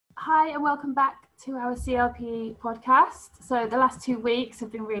Hi and welcome back to our CLPE podcast. So the last 2 weeks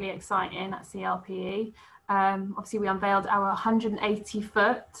have been really exciting at CLPE. Obviously we unveiled our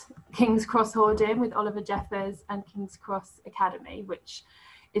 180-foot King's Cross hoarding with Oliver Jeffers and King's Cross Academy, which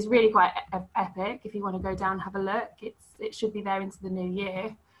is really quite epic. If you want to go down and have a look, it should be there into the new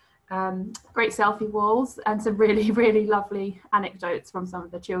year. Great selfie walls and some really lovely anecdotes from some of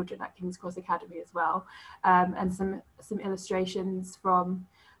the children at King's Cross Academy as well, and some illustrations from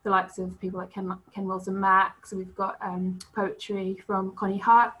the likes of people like Ken Wilson Max. We've got poetry from Connie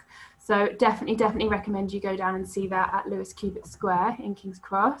Huck. So definitely recommend you go down and see that at Lewis Cubitt Square in King's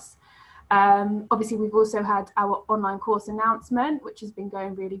Cross. Obviously, we've also had our online course announcement, which has been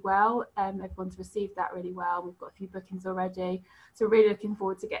going really well. Everyone's received that really well. We've got a few bookings already. So really looking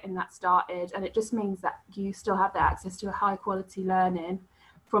forward to getting that started. And it just means that you still have the access to a high quality learning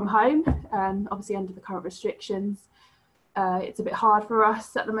from home, obviously under the current restrictions. It's a bit hard for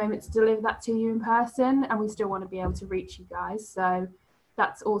us at the moment to deliver that to you in person, and we still want to be able to reach you guys. So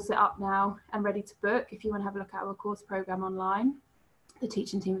that's all set up now and ready to book if you want to have a look at our course program online. The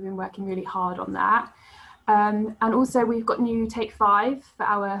teaching team have been working really hard on that. And also we've got new Take 5 for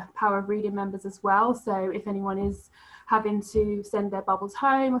our Power of Reading members as well. So if anyone is having to send their bubbles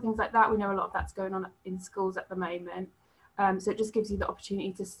home or things like that, we know a lot of that's going on in schools at the moment. So it just gives you the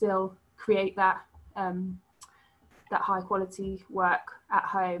opportunity to still create that high quality work at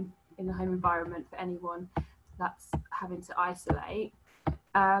home in the home environment for anyone that's having to isolate.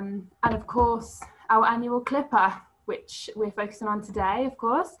 And of course, our annual CLiPPA, which we're focusing on today, of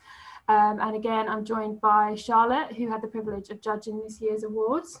course. And again, I'm joined by Charlotte, who had the privilege of judging this year's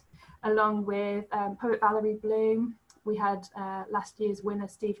awards, along with poet Valerie Bloom. We had last year's winner,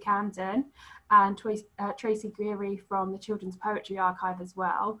 Steve Camden, and Tracy Greery from the Children's Poetry Archive as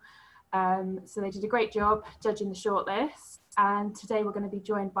well. So they did a great job judging the shortlist. And today we're going to be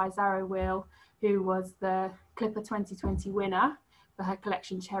joined by Zaro Weil, who was the CLiPPA 2020 winner for her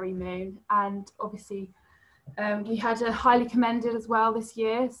collection Cherry Moon. And obviously, we had a highly commended as well this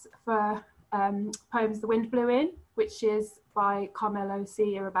year for poems The Wind Blew In, which is by Carmelo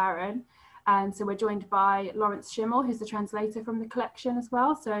C. Iribarren. And so we're joined by Lawrence Schimel, who's the translator from the collection as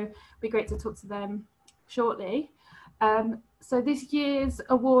well. So it'll be great to talk to them shortly. So this year's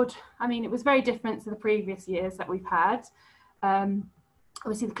award, I mean, it was very different to the previous years that we've had.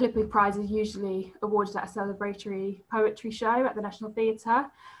 Obviously, the CLiPPA Prize is usually awarded at a celebratory poetry show at the National Theatre.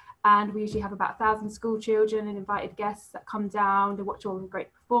 And we usually have about 1,000 school children and invited guests that come down to watch all the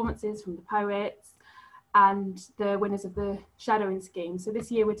great performances from the poets and the winners of the shadowing scheme. So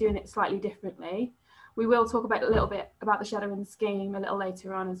this year we're doing it slightly differently. We will talk about a little bit about the shadowing scheme a little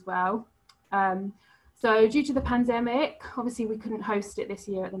later on as well. So due to the pandemic, obviously we couldn't host it this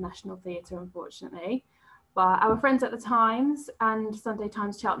year at the National Theatre, unfortunately. But our friends at the Times and Sunday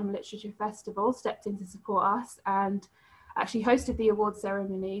Times Cheltenham Literature Festival stepped in to support us and actually hosted the award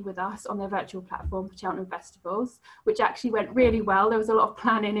ceremony with us on their virtual platform for Cheltenham Festivals, which actually went really well. There was a lot of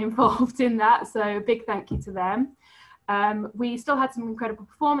planning involved in that, so a big thank you to them. We still had some incredible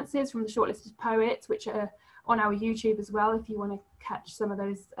performances from the shortlisted poets, which are on our YouTube as well, if you want to catch some of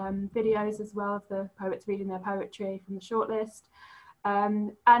those videos as well of the poets reading their poetry from the shortlist.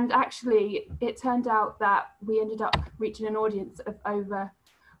 And actually, it turned out that we ended up reaching an audience of over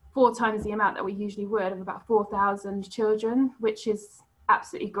 4 times the amount that we usually would, of about 4,000 children, which is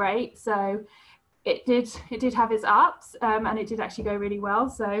absolutely great. So it did have its ups, and it did actually go really well.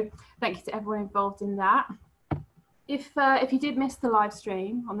 So thank you to everyone involved in that. If you did miss the live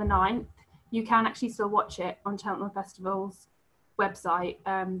stream on the 9th, you can actually still watch it on Cheltenham Festival's website.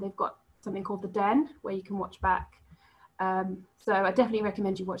 They've got something called The Den where you can watch back. So I definitely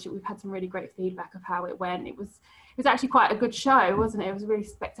recommend you watch it. We've had some really great feedback of how it went. It was actually quite a good show, wasn't it? It was a really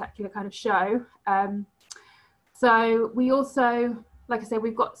spectacular kind of show. So we also, like I said,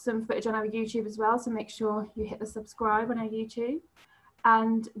 we've got some footage on our YouTube as well. So make sure you hit the subscribe on our YouTube.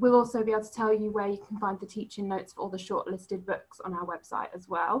 And we'll also be able to tell you where you can find the teaching notes for all the shortlisted books on our website as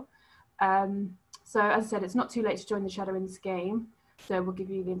well. So as I said, it's not too late to join the shadowing scheme. So we'll give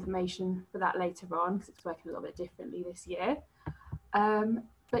you the information for that later on because it's working a little bit differently this year.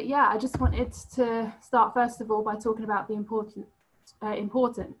 But yeah, I just wanted to start first of all by talking about the importance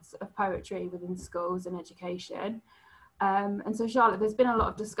of poetry within schools and education. And so Charlotte, there's been a lot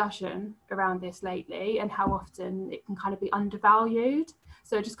of discussion around this lately and how often it can kind of be undervalued.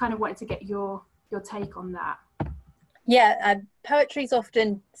 So I just kind of wanted to get your take on that. Yeah, poetry is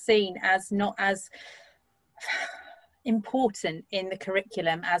often seen as not as important in the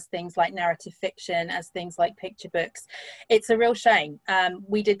curriculum as things like narrative fiction, as things like picture books. It's a real shame.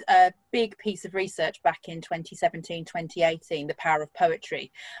 We did a big piece of research back in 2017, 2018, The Power of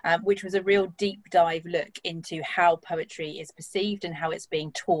Poetry, which was a real deep dive look into how poetry is perceived and how it's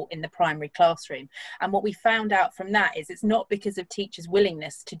being taught in the primary classroom. And what we found out from that is it's not because of teachers'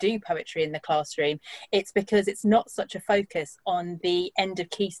 willingness to do poetry in the classroom, it's because it's not such a focus on the end of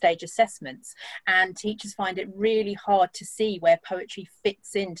key stage assessments, and teachers find it really hard to see where poetry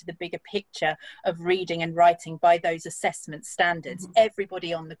fits into the bigger picture of reading and writing by those assessment standards.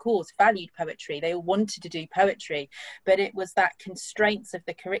 Everybody on the course valued poetry, they all wanted to do poetry, but it was that constraints of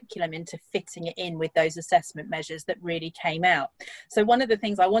the curriculum into fitting it in with those assessment measures that really came out. So one of the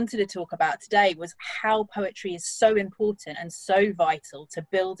things I wanted to talk about today was how poetry is so important and so vital to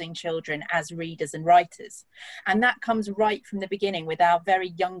building children as readers and writers. And that comes right from the beginning with our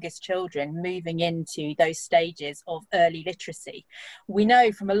very youngest children moving into those stages of early literacy. We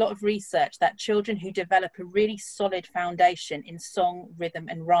know from a lot of research that children who develop a really solid foundation in song, rhythm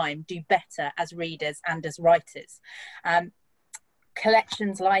and rhyme do better as readers and as writers.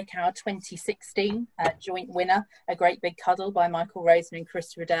 Collections like our 2016 joint winner, A Great Big Cuddle by Michael Rosen and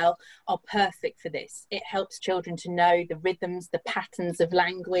Chris Riddell, are perfect for this. It helps children to know the rhythms, the patterns of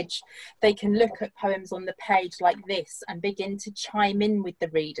language. They can look at poems on the page like this and begin to chime in with the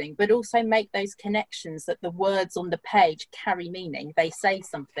reading, but also make those connections that the words on the page carry meaning, they say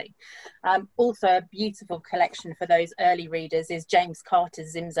something. Also a beautiful collection for those early readers is James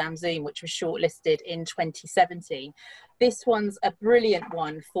Carter's Zim Zam Zoom, which was shortlisted in 2017. This one's a brilliant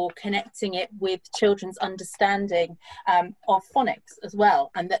one for connecting it with children's understanding of phonics as well,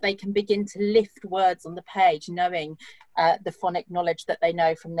 and that they can begin to lift words on the page, knowing the phonic knowledge that they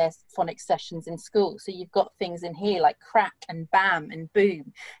know from their phonics sessions in school. So you've got things in here like crack and bam and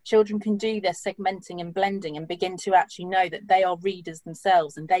boom. Children can do their segmenting and blending and begin to actually know that they are readers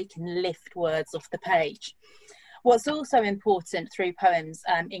themselves and they can lift words off the page. What's also important through poems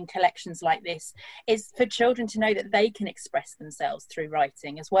in collections like this is for children to know that they can express themselves through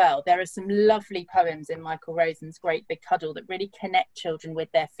writing as well. There are some lovely poems in Michael Rosen's Great Big Cuddle that really connect children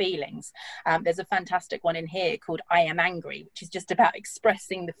with their feelings. There's a fantastic one in here called I Am Angry, which is just about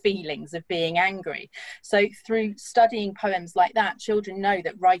expressing the feelings of being angry. So through studying poems like that, children know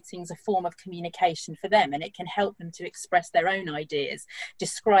that writing's a form of communication for them, and it can help them to express their own ideas,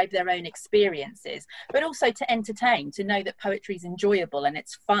 describe their own experiences, but also to entertain, to know that poetry is enjoyable and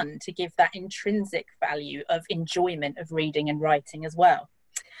it's fun, to give that intrinsic value of enjoyment of reading and writing as well.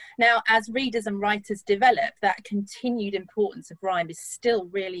 Now, as readers and writers develop, that continued importance of rhyme is still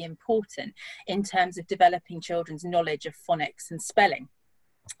really important in terms of developing children's knowledge of phonics and spelling.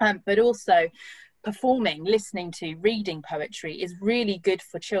 But also performing, listening to, reading poetry is really good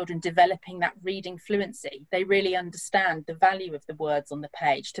for children developing that reading fluency. They really understand the value of the words on the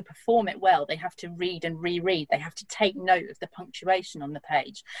page. To perform it well, they have to read and reread. They have to take note of the punctuation on the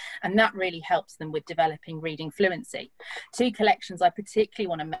page. And that really helps them with developing reading fluency. Two collections I particularly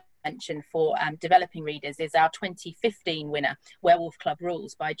want to mention for developing readers is our 2015 winner, Werewolf Club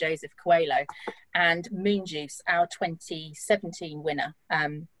Rules by Joseph Coelho, and Moon Juice, our 2017 winner,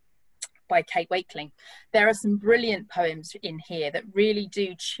 by Kate Wakeling. There are some brilliant poems in here that really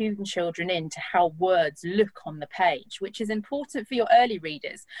do tune children into how words look on the page, which is important for your early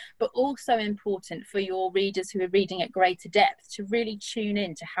readers, but also important for your readers who are reading at greater depth, to really tune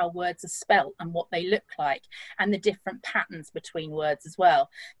into how words are spelt and what they look like, and the different patterns between words as well.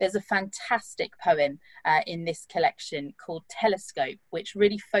 There's a fantastic poem in this collection called Telescope, which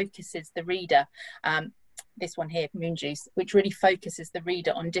really focuses the reader, this one here, Moon Juice, which really focuses the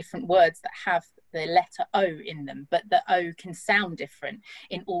reader on different words that have the letter O in them, but the O can sound different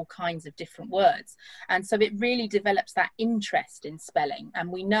in all kinds of different words. And so it really develops that interest in spelling.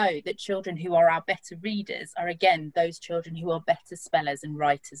 And we know that children who are our better readers are, again, those children who are better spellers and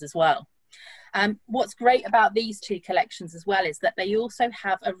writers as well. What's great about these two collections as well is that they also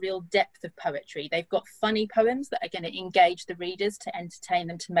have a real depth of poetry. They've got funny poems that are going to engage the readers, to entertain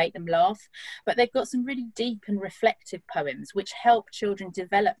them, to make them laugh, but they've got some really deep and reflective poems which help children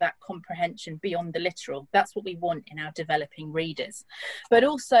develop that comprehension beyond the literal. That's what we want in our developing readers. But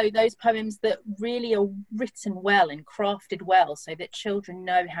also those poems that really are written well and crafted well, so that children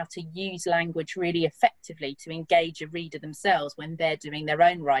know how to use language really effectively to engage a reader themselves when they're doing their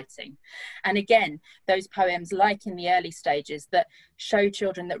own writing. And again, those poems, like in the early stages, that show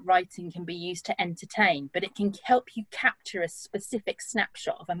children that writing can be used to entertain, but it can help you capture a specific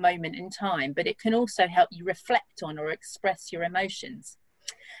snapshot of a moment in time, but it can also help you reflect on or express your emotions.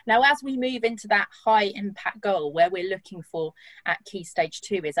 Now, as we move into that high impact goal, where we're looking for at Key Stage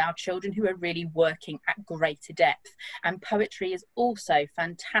 2 is our children who are really working at greater depth. And poetry is also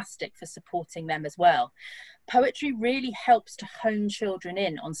fantastic for supporting them as well. Poetry really helps to hone children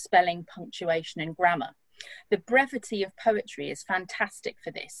in on spelling, punctuation and grammar. The brevity of poetry is fantastic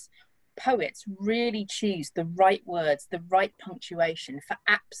for this. Poets really choose the right words, the right punctuation for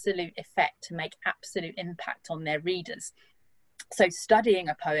absolute effect, to make absolute impact on their readers. So studying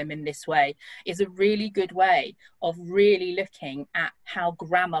a poem in this way is a really good way of really looking at how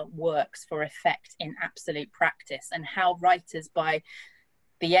grammar works for effect in absolute practice, and how writers by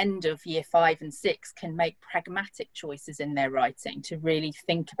the end of year 5 and 6 can make pragmatic choices in their writing to really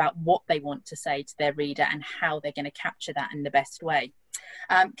think about what they want to say to their reader and how they're going to capture that in the best way.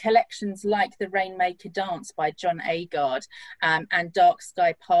 Collections like The Rainmaker Dance by John Agard and Dark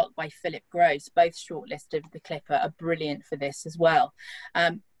Sky Park by Philip Gross, both shortlisted with the CLiPPA, are brilliant for this as well.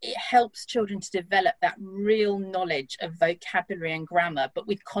 It helps children to develop that real knowledge of vocabulary and grammar, but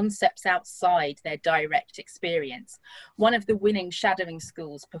with concepts outside their direct experience. One of the winning Shadowing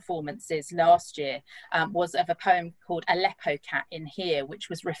Schools performances last year was of a poem called Aleppo Cat in Here, which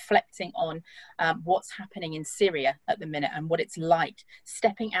was reflecting on what's happening in Syria at the minute and what it's like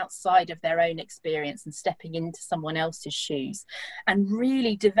stepping outside of their own experience and stepping into someone else's shoes, and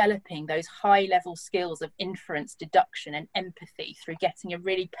really developing those high level skills of inference, deduction and empathy through getting a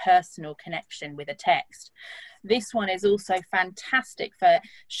really personal connection with a text. This one is also fantastic for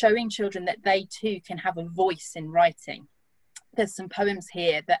showing children that they too can have a voice in writing. There's some poems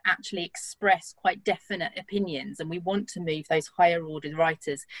here that actually express quite definite opinions, and we want to move those higher order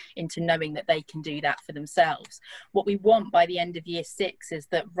writers into knowing that they can do that for themselves. What we want by the end of year 6 is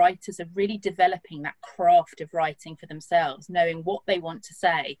that writers are really developing that craft of writing for themselves, knowing what they want to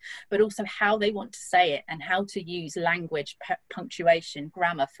say, but also how they want to say it and how to use language, punctuation,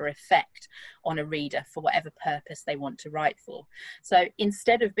 grammar for effect on a reader for whatever purpose they want to write for. So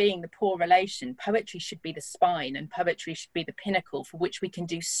instead of being the poor relation, poetry should be the spine, and poetry should be the pinnacle for which we can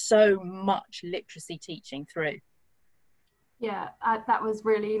do so much literacy teaching through. Yeah, that was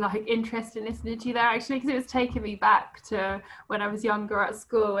really like interesting listening to you there, actually, because it was taking me back to when I was younger at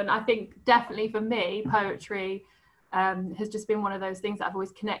school. And I think definitely for me, poetry has just been one of those things that I've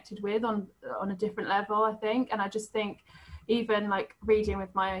always connected with on a different level, I think. And I just think even like reading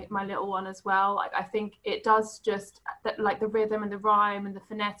with my little one as well, like I think it does just that, like the rhythm and the rhyme and the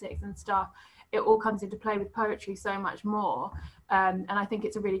phonetics and stuff, it all comes into play with poetry so much more. And I think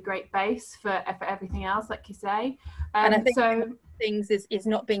it's a really great base for everything else, like you say. And I think things is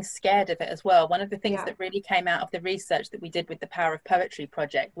not being scared of it as well. One of the things that really came out of the research that we did with the Power of Poetry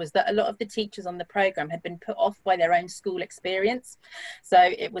project was that a lot of the teachers on the programme had been put off by their own school experience. So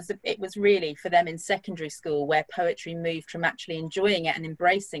it was really for them in secondary school where poetry moved from actually enjoying it and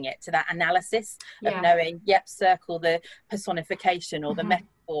embracing it to that analysis of knowing, yep, circle the personification or the metaphor.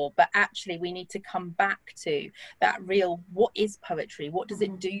 But actually we need to come back to that real, what is poetry? What does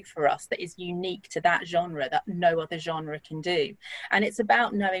it do for us that is unique to that genre that no other genre can do? And it's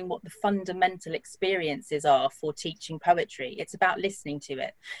about knowing what the fundamental experiences are for teaching poetry. It's about listening to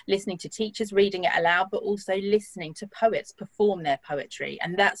it, listening to teachers reading it aloud, but also listening to poets perform their poetry.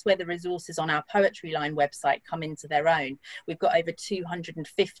 And that's where the resources on our Poetry Line website come into their own. We've got over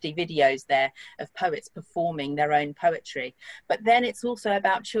 250 videos there of poets performing their own poetry. But then it's also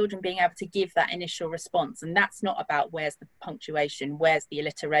about children being able to give that initial response, and that's not about where's the punctuation, where's the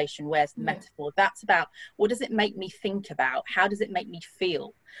alliteration, where's the metaphor. That's about what does it make me think about, how does it make me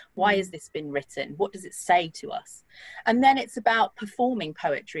feel, why has this been written, what does it say to us? And then it's about performing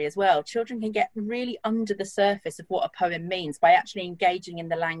poetry as well. Children can get really under the surface of what a poem means by actually engaging in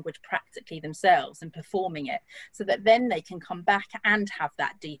the language practically themselves and performing it, so that then they can come back and have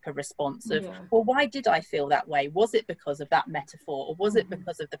that deeper response of, well, why did I feel that way? Was it because of that metaphor, or was it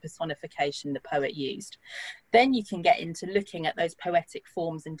because of the personification the poet used? Then you can get into looking at those poetic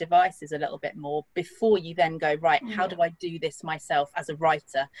forms and devices a little bit more before you then go, right, how do I do this myself as a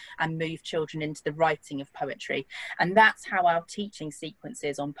writer and move children into the writing of poetry? And that's how our teaching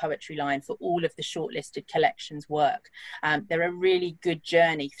sequences on Poetry Line for all of the shortlisted collections work. They're a really good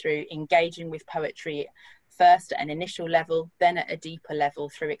journey through engaging with poetry first at an initial level, then at a deeper level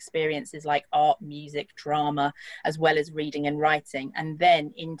through experiences like art, music, drama, as well as reading and writing, and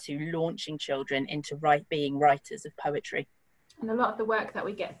then into launching children into being writers of poetry. And a lot of the work that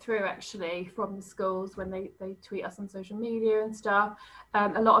we get through actually from the schools when they tweet us on social media and stuff,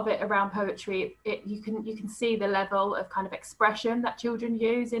 a lot of it around poetry, you can see the level of kind of expression that children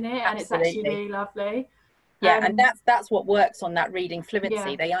use in it. Absolutely. And it's actually really lovely. Yeah, and that's what works on that reading fluency.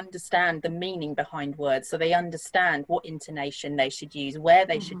 Yeah. They understand the meaning behind words, so they understand what intonation they should use, where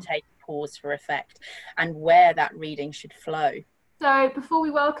they should take pause for effect, and where that reading should flow. So before we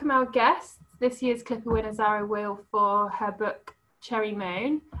welcome our guests, this year's CLiPPA winner Zaro Weil for her book Cherry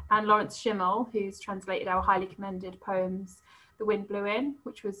Moon, and Lawrence Schimel, who's translated our highly commended poems The Wind Blew In,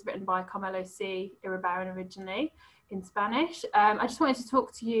 which was written by Carmelo C. Iribarren originally in Spanish. I just wanted to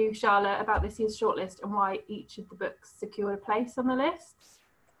talk to you, Charlotte, about this year's shortlist and why each of the books secured a place on the list.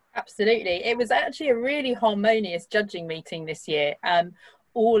 Absolutely. It was actually a really harmonious judging meeting this year.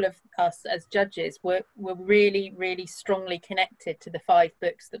 All of us as judges were really, really strongly connected to the 5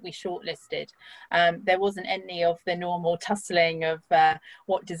 books that we shortlisted. There wasn't any of the normal tussling of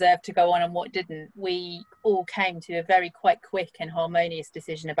what deserved to go on and what didn't. We all came to a very quite quick and harmonious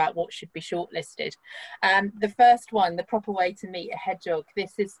decision about what should be shortlisted. The first one, The Proper Way to Meet a Hedgehog,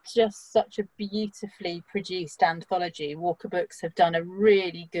 this is just such a beautifully produced anthology. Walker Books have done a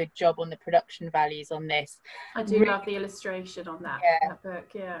really good job on the production values on this. I do love the illustration on that book.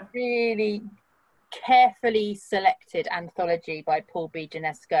 Yeah, really carefully selected anthology by Paul B.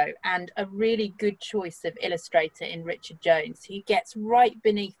 Ginesco, and a really good choice of illustrator in Richard Jones, who gets right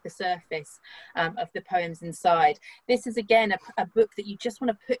beneath the surface of the poems inside. This is again a book that you just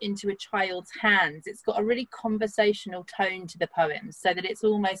want to put into a child's hands. It's got a really conversational tone to the poems, so that it's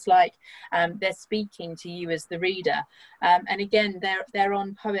almost like they're speaking to you as the reader. And again, they're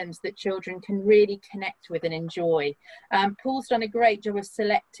on poems that children can really connect with and enjoy. Paul's done a great job of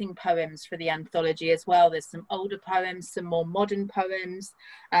selecting poems for the anthology as well. There's some older poems, some more modern poems.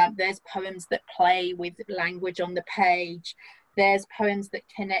 There's poems that play with language on the page. There's poems that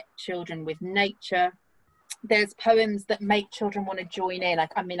connect children with nature. There's poems that make children want to join in.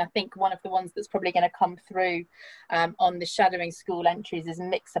 I mean, I think one of the ones that's probably going to come through on the Shadowing School entries is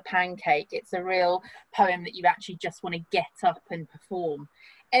Mix a Pancake. It's a real poem that you actually just want to get up and perform.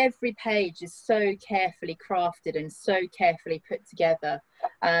 Every page is so carefully crafted and so carefully put together.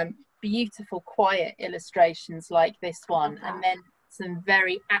 Beautiful quiet illustrations like this one, and then some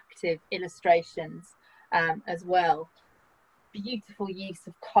very active illustrations as well. Beautiful use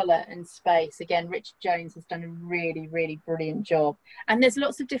of colour and space. Again, Richard Jones has done a really, really brilliant job. And there's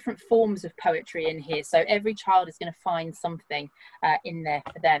lots of different forms of poetry in here, so every child is going to find something in there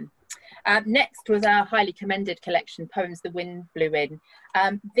for them. Next was our highly commended collection, Poems The Wind Blew In.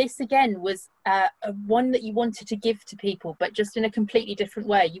 This again was one that you wanted to give to people, but just in a completely different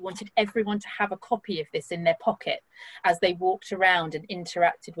way. You wanted everyone to have a copy of this in their pocket as they walked around and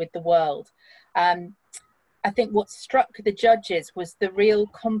interacted with the world. I think what struck the judges was the real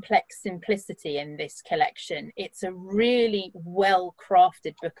complex simplicity in this collection. It's a really well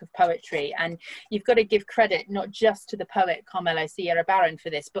crafted book of poetry, and you've got to give credit not just to the poet Carmelo C. Iribarren for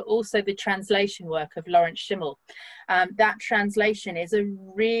this, but also the translation work of Lawrence Schimel. That translation is a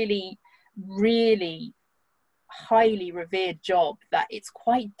really, really highly revered job, that it's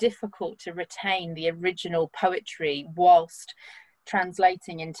quite difficult to retain the original poetry whilst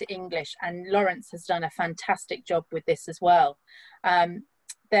translating into English, and Lawrence has done a fantastic job with this as well.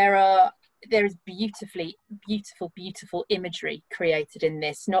 There is beautiful imagery created in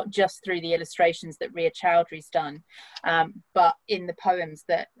this, not just through the illustrations that Ria Chowdhury's done, but in the poems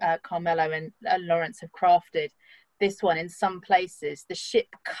that Carmelo and Lawrence have crafted. This one, in some places, the ship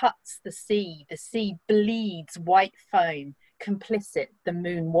cuts the sea bleeds white foam, complicit the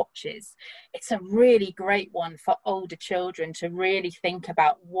moon watches. It's a really great one for older children to really think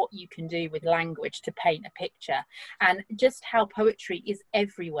about what you can do with language to paint a picture, and just how poetry is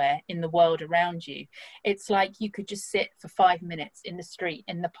everywhere in the world around you. It's like you could just sit for 5 minutes in the street,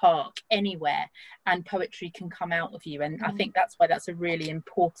 in the park, anywhere, and poetry can come out of you. And I think that's why that's a really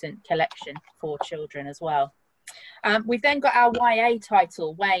important collection for children as well. We've then got our YA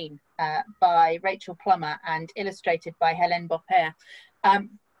title, Wayne, by Rachel Plummer and illustrated by Hélène Beaupère.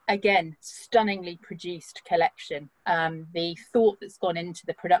 Again, stunningly produced collection. The thought that's gone into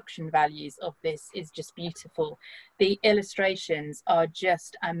the production values of this is just beautiful. The illustrations are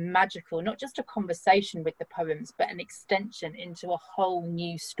just magical, not just a conversation with the poems, but an extension into a whole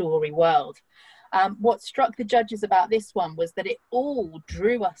new story world. What struck the judges about this one was that it all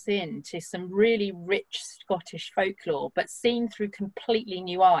drew us into some really rich Scottish folklore, but seen through completely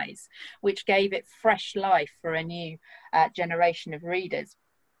new eyes, which gave it fresh life for a new generation of readers.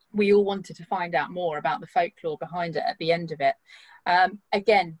 We all wanted to find out more about the folklore behind it at the end of it.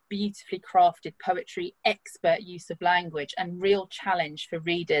 Again, beautifully crafted poetry, expert use of language, and real challenge for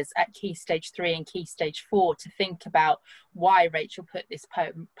readers at Key Stage 3 and Key Stage 4 to think about why Rachel put this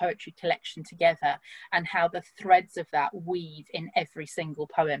poetry collection together and how the threads of that weave in every single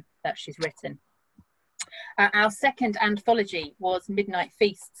poem that she's written. Our second anthology was Midnight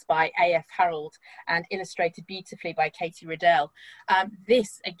Feasts by A.F. Harold and illustrated beautifully by Katie Riddell.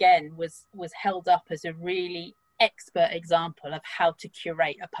 This again was held up as a really expert example of how to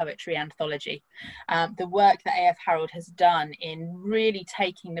curate a poetry anthology. The work that A.F. Harold has done in really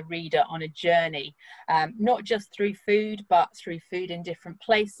taking the reader on a journey, not just through food, but through food in different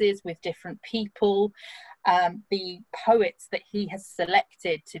places with different people. The poets that he has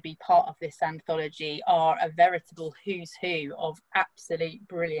selected to be part of this anthology are a veritable who's who of absolute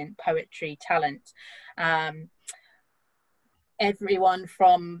brilliant poetry talent. Everyone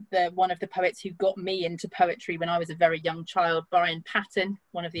from one of the poets who got me into poetry when I was a very young child, Brian Patton,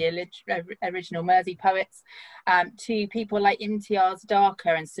 one of the original Mersey poets, to people like Imtiaz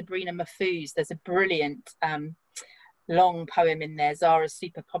Darker and Sabrina Mahfouz. There's a brilliant long poem in there, Zara's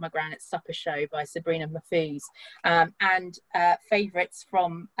Super Pomegranate Supper Show by Sabrina Mahfouz, and favourites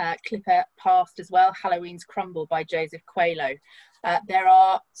from CLiPPA past as well, Halloween's Crumble by Joseph Coelho. There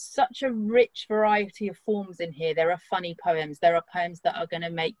are such a rich variety of forms in here. There are funny poems, there are poems that are going to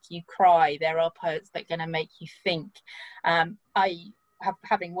make you cry, there are poets that are going to make you think.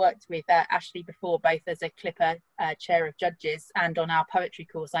 Having worked with Ashley before, both as a CLiPPA chair of judges and on our poetry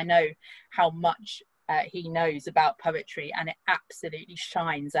course, I know how much he knows about poetry, and it absolutely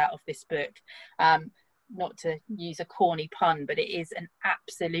shines out of this book. Not to use a corny pun, but it is an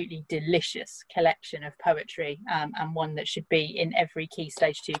absolutely delicious collection of poetry, and one that should be in every Key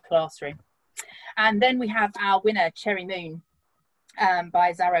Stage 2 classroom. And then we have our winner, Cherry Moon,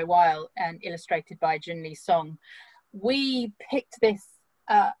 by Zaro Weil and illustrated by Junli Song. We picked this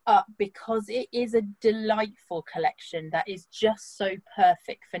up because it is a delightful collection that is just so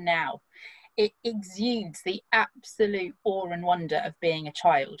perfect for now. It exudes the absolute awe and wonder of being a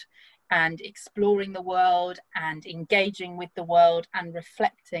child and exploring the world and engaging with the world and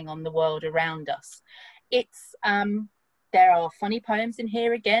reflecting on the world around us. It's there are funny poems in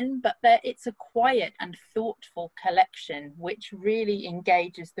here again, but it's a quiet and thoughtful collection which really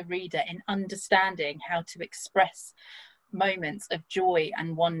engages the reader in understanding how to express moments of joy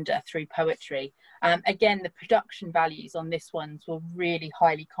and wonder through poetry. Again, the production values on this one were really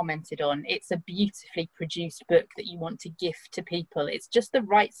highly commented on. It's a beautifully produced book that you want to gift to people. It's just the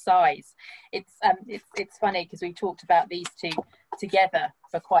right size. It's funny because we talked about these two together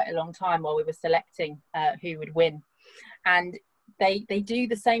for quite a long time while we were selecting who would win, and they do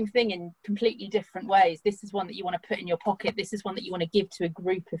the same thing in completely different ways. This is one that you want to put in your pocket. This is one that you want to give to a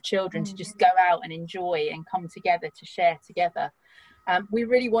group of children to just go out and enjoy and come together to share together. We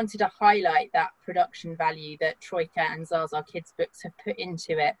really wanted to highlight that production value that Troika and Zaza Kids Books have put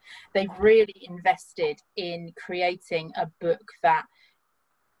into it. They've really invested in creating a book that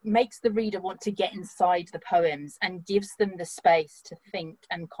makes the reader want to get inside the poems and gives them the space to think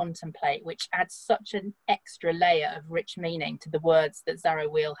and contemplate, which adds such an extra layer of rich meaning to the words that Zaro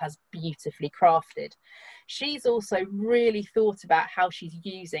Weil has beautifully crafted. She's also really thought about how she's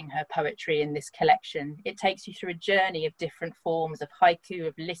using her poetry in this collection. It takes you through a journey of different forms of haiku,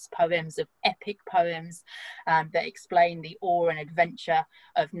 of list poems, of epic poems that explain the awe and adventure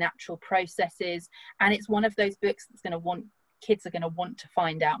of natural processes. And it's one of those books that's going to kids are going to want to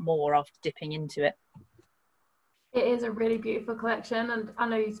find out more after dipping into it. It is a really beautiful collection, and I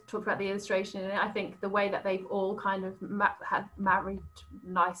know you talked about the illustration, and I think the way that they've all kind of had married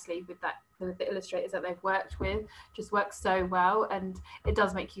nicely with the illustrators that they've worked with just works so well, and it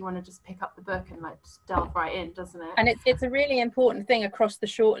does make you want to just pick up the book and like just delve right in, doesn't it? And it's a really important thing across the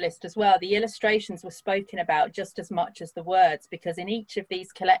shortlist as well. The illustrations were spoken about just as much as the words, because in each of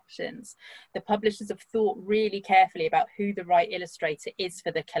these collections the publishers have thought really carefully about who the right illustrator is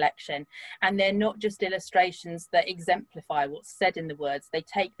for the collection, and they're not just illustrations that exemplify what's said in the words. They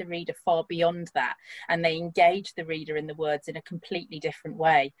take the reader far beyond that, and they engage the reader in the words in a completely different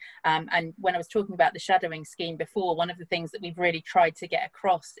way. And when I was talking about the shadowing scheme before, one of the things that we've really tried to get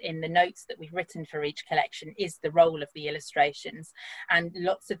across in the notes that we've written for each collection is the role of the illustrations. And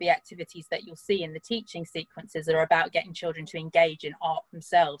lots of the activities that you'll see in the teaching sequences are about getting children to engage in art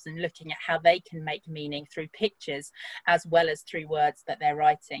themselves and looking at how they can make meaning through pictures as well as through words that they're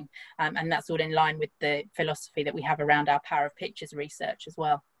writing. And that's all in line with the philosophy that we have around our power of pictures research as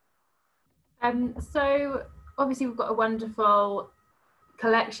well. So obviously we've got a wonderful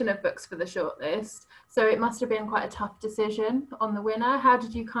collection of books for the shortlist, so it must have been quite a tough decision on the winner. How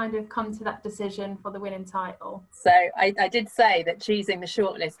did you kind of come to that decision for the winning title? So I did say that choosing the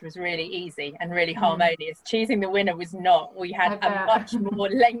shortlist was really easy and really harmonious. Choosing the winner was not. We had a much more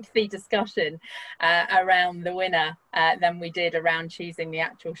lengthy discussion around the winner than we did around choosing the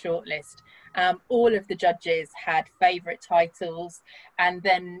actual shortlist. All of the judges had favourite titles, and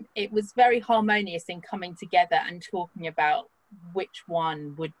then it was very harmonious in coming together and talking about which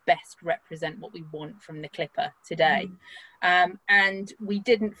one would best represent what we want from the CLiPPA today. And we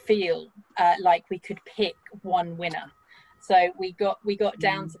didn't feel like we could pick one winner. So we got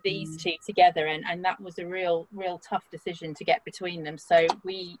down to these two together, and that was a real tough decision to get between them. So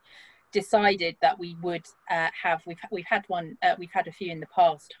we decided that we would we've had a few in the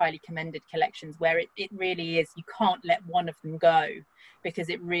past, highly commended collections, where it really is, you can't let one of them go, because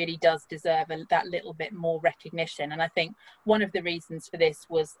it really does deserve that little bit more recognition. And I think one of the reasons for this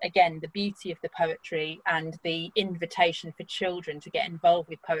was, again, the beauty of the poetry and the invitation for children to get involved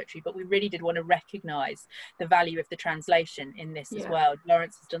with poetry, but we really did want to recognise the value of the translation in this as well.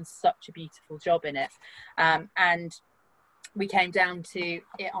 Lawrence has done such a beautiful job in it, and we came down to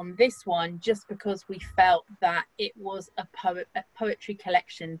it on this one just because we felt that it was a poetry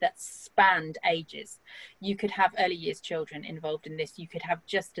collection that spanned ages. You could have early years children involved in this. You could have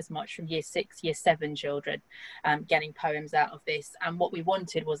just as much from year 6, year 7 children getting poems out of this. And what we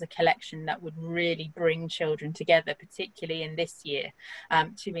wanted was a collection that would really bring children together, particularly in this year,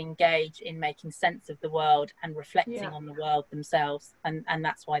 to engage in making sense of the world and reflecting on the world themselves. And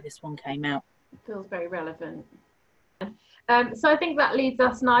that's why this one came out. It feels very relevant. So I think that leads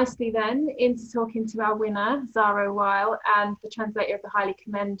us nicely then into talking to our winner, Zaro Weil, and the translator of the highly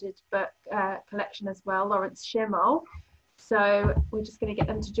commended book collection as well, Lawrence Schimel. So we're just going to get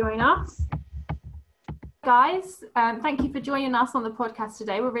them to join us. Guys, thank you for joining us on the podcast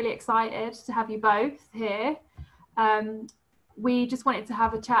today. We're really excited to have you both here. We just wanted to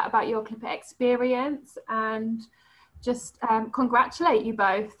have a chat about your CLiPPA experience and just congratulate you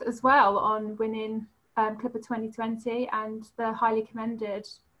both as well on winning CLiPPA 2020 and the highly commended.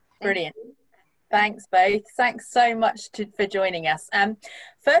 Brilliant. Thanks both. Thanks so much for joining us.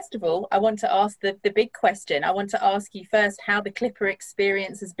 First of all, I want to ask the big question. I want to ask you first how the CLiPPA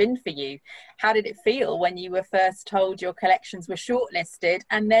experience has been for you. How did it feel when you were first told your collections were shortlisted?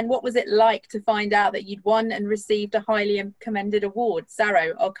 And then what was it like to find out that you'd won and received a highly commended award?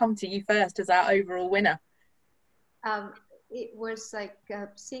 Zaro, I'll come to you first as our overall winner. It was like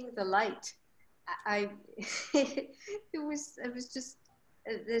seeing the light. It was just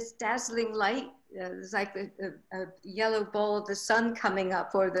this dazzling light. It was like a yellow ball of the sun coming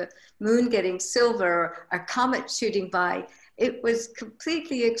up, or the moon getting silver, or a comet shooting by. It was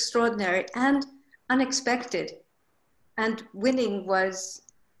completely extraordinary and unexpected. And winning was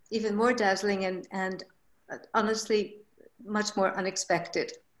even more dazzling and honestly much more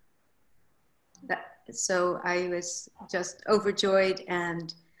unexpected. So I was just overjoyed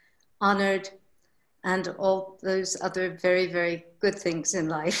and honored, and all those other very, very good things in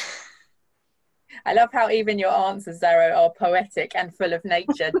life. I love how even your answers, Zaro, are poetic and full of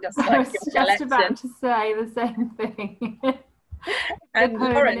nature, just like I was your just collection. about to say the same thing. And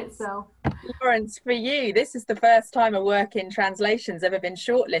Lawrence, for you, this is the first time a work in translation's ever been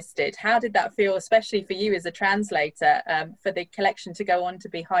shortlisted. How did that feel, especially for you as a translator, for the collection to go on to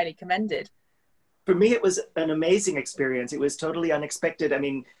be highly commended? For me, it was an amazing experience. It was totally unexpected. I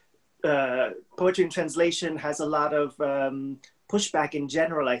mean, poetry in translation has a lot of pushback in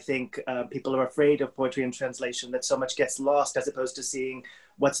general. I think people are afraid of poetry in translation, that so much gets lost, as opposed to seeing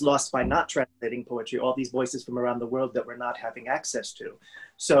what's lost by not translating poetry, all these voices from around the world that we're not having access to.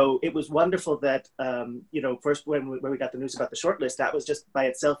 So it was wonderful that, you know, first when we got the news about the shortlist, that was just by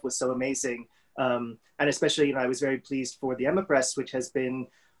itself was so amazing. And especially, you know, I was very pleased for the Emma Press, which has been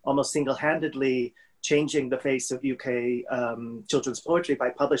almost single-handedly changing the face of UK children's poetry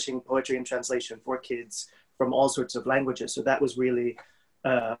by publishing poetry in translation for kids from all sorts of languages. So that was really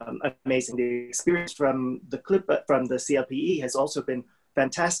amazing. The experience from the CLiPPA, from the CLPE, has also been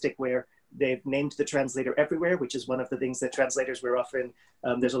fantastic, where they've named the translator everywhere, which is one of the things that translators were often,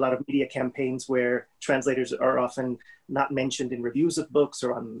 there's a lot of media campaigns where translators are often not mentioned in reviews of books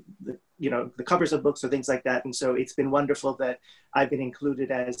or on the, you know, the covers of books or things like that. And so it's been wonderful that I've been included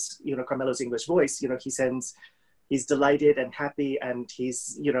as, you know, Carmelo's English voice. You know, he's delighted and happy, and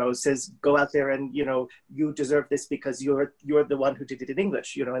he's, you know, says, go out there and, you know, you deserve this because you're the one who did it in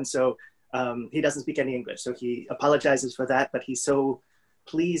English, you know. And so he doesn't speak any English, so he apologizes for that, but he's so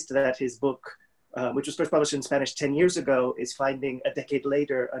pleased that his book, which was first published in Spanish 10 years ago, is finding a decade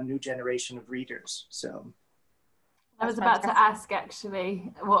later a new generation of readers. So I was about to ask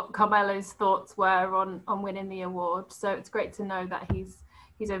actually what Carmelo's thoughts were on winning the award. So it's great to know that he's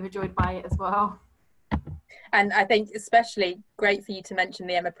overjoyed by it as well. And I think especially great for you to mention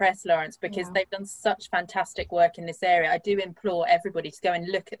the Emma Press, Lawrence, because they've done such fantastic work in this area. I do implore everybody to go and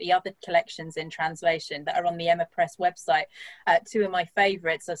look at the other collections in translation that are on the Emma Press website. Two of my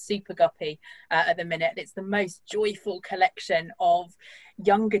favourites are Super Guppy at the minute. It's the most joyful collection of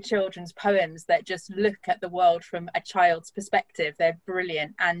younger children's poems that just look at the world from a child's perspective. They're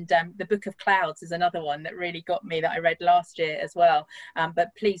brilliant. And the Book of Clouds is another one that really got me, that I read last year as well.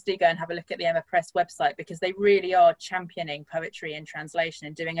 But please do go and have a look at the Emma Press website, because they really are championing poetry in translation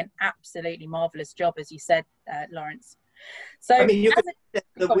and doing an absolutely marvellous job, as you said, Lawrence. So I mean, you could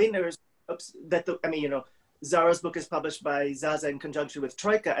the winners Zaro's book is published by Zaza in conjunction with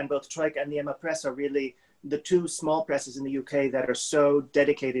Troika, and both Troika and the Emma Press are really the two small presses in the UK that are so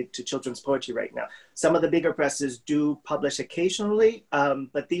dedicated to children's poetry right now. Some of the bigger presses do publish occasionally,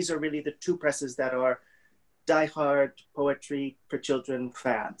 but these are really the two presses that are diehard poetry for children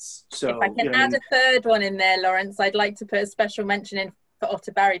fans. So if I can add a third one in there, Lawrence, I'd like to put a special mention in for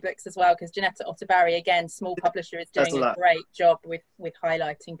Otterbarry Books as well, because Janetta Otterbarry, again, small publisher, is doing a great job with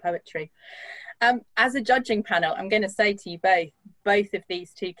highlighting poetry. As a judging panel, I'm going to say to you both of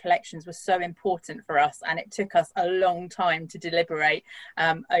these two collections were so important for us, and it took us a long time to deliberate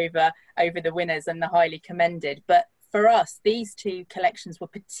over the winners and the highly commended. But for us, these two collections were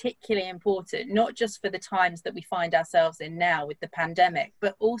particularly important, not just for the times that we find ourselves in now with the pandemic,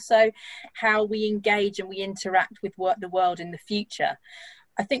 but also how we engage and we interact with the world in the future.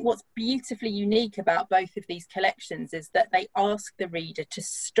 I think what's beautifully unique about both of these collections is that they ask the reader to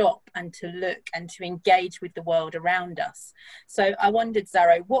stop and to look and to engage with the world around us. So I wondered,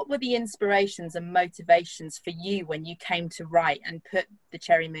 Zaro, what were the inspirations and motivations for you when you came to write and put the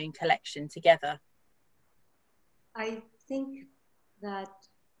Cherry Moon collection together? I think that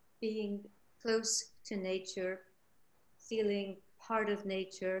being close to nature, feeling part of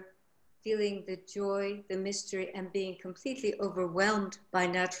nature, feeling the joy, the mystery, and being completely overwhelmed by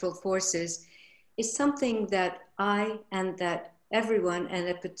natural forces is something that I and that everyone,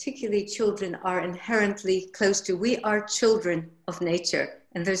 and particularly children, are inherently close to. We are children of nature,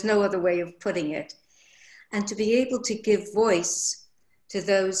 and there's no other way of putting it. And to be able to give voice to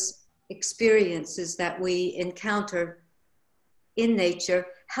those experiences that we encounter in nature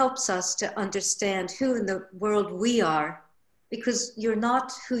helps us to understand who in the world we are, because you're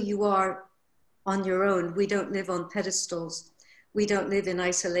not who you are on your own. We don't live on pedestals. We don't live in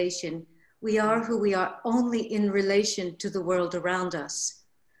isolation. We are who we are only in relation to the world around us.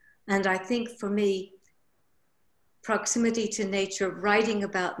 And I think for me, proximity to nature, writing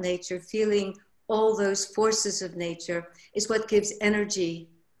about nature, feeling all those forces of nature is what gives energy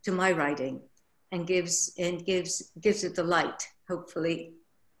to my writing and gives it the light, hopefully.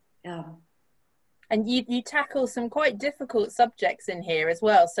 And you tackle some quite difficult subjects in here as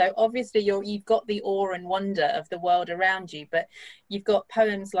well. So obviously you've got the awe and wonder of the world around you, but you've got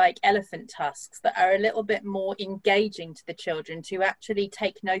poems like Elephant Tusks that are a little bit more engaging to the children to actually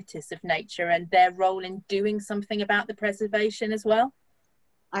take notice of nature and their role in doing something about the preservation as well.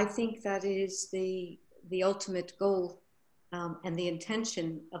 I think that is the ultimate goal, and the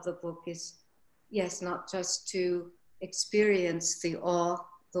intention of the book is, yes, not just to experience the awe,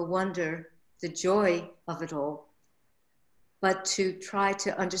 the wonder, the joy of it all, but to try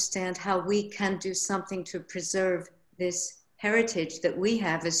to understand how we can do something to preserve this heritage that we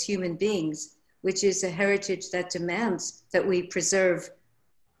have as human beings, which is a heritage that demands that we preserve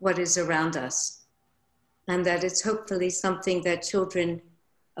what is around us. And that it's hopefully something that children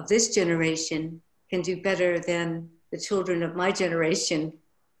of this generation can do better than the children of my generation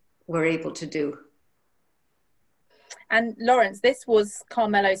were able to do. And Lawrence, this was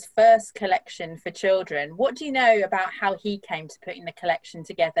Carmelo's first collection for children. What do you know about how he came to putting the collection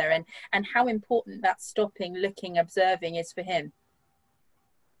together, and how important that stopping, looking, observing is for him?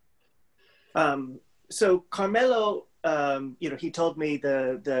 So Carmelo, he told me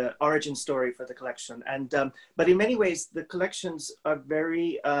the origin story for the collection, and but in many ways the collections are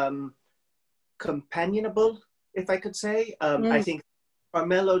very companionable, if I could say. I think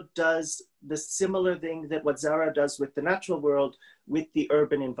Carmelo does the similar thing that what Zaro does with the natural world with the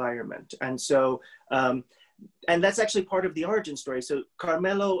urban environment. And so, and that's actually part of the origin story. So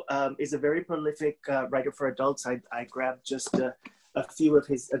Carmelo is a very prolific writer for adults. I grabbed just a few of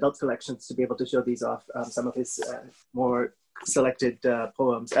his adult collections to be able to show these off, some of his more selected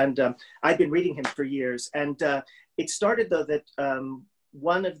poems. And I've been reading him for years. And it started though that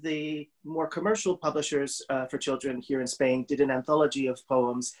one of the more commercial publishers for children here in Spain did an anthology of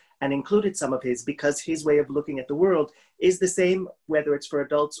poems and included some of his, because his way of looking at the world is the same, whether it's for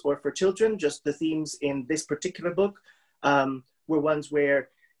adults or for children. Just the themes in this particular book were ones where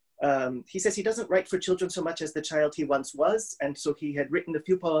he says he doesn't write for children so much as the child he once was. And so he had written a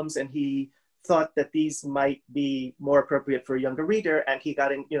few poems and he thought that these might be more appropriate for a younger reader. And he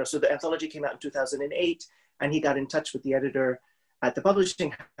got in, so the anthology came out in 2008 and he got in touch with the editor at the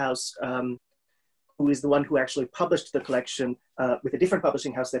publishing house, who is the one who actually published the collection with a different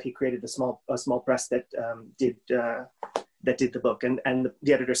publishing house that he created, a small press that did the book. And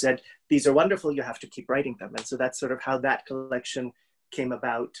the editor said, these are wonderful, you have to keep writing them. And so that's sort of how that collection came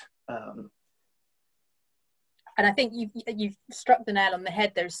about. And I think you've struck the nail on the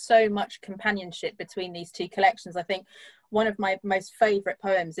head. There's so much companionship between these two collections. I think one of my most favorite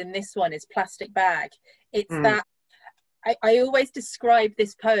poems in this one is Plastic Bag. It's that I always describe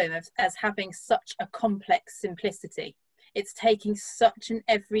this poem as having such a complex simplicity. It's taking such an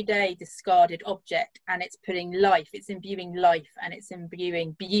everyday discarded object and it's putting life, it's imbuing life and it's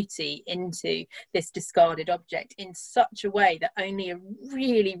imbuing beauty into this discarded object in such a way that only a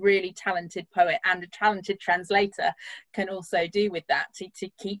really, really talented poet and a talented translator can also do with that, to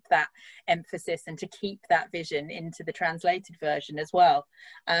keep that emphasis and to keep that vision into the translated version as well.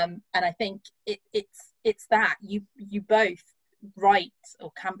 And I think it's that you both write,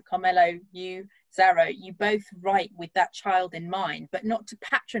 or Carmelo, you, Zaro, you both write with that child in mind, but not to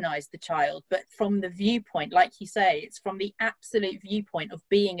patronize the child, but from the viewpoint, like you say, it's from the absolute viewpoint of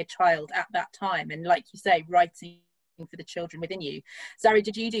being a child at that time. And like you say, writing for the children within you. Zaro,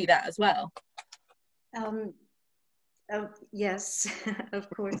 did you do that as well? Yes, of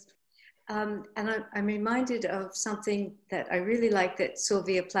course. And I'm reminded of something that I really like that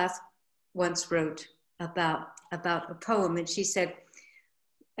Sylvia Plath once wrote about a poem. And she said,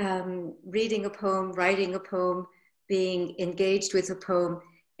 reading a poem, writing a poem, being engaged with a poem,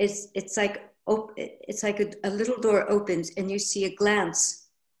 it's like a little door opens and you see a glance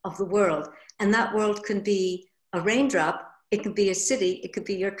of the world. And that world can be a raindrop, it can be a city, it could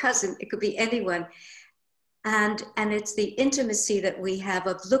be your cousin, it could be anyone. And it's the intimacy that we have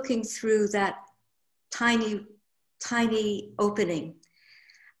of looking through that tiny, tiny opening.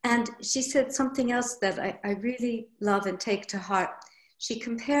 And she said something else that I really love and take to heart. She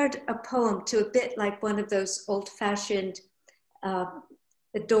compared a poem to a bit like one of those old-fashioned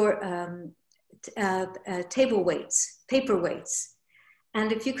table weights, paperweights.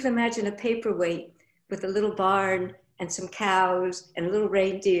 And if you can imagine a paperweight with a little barn and some cows and a little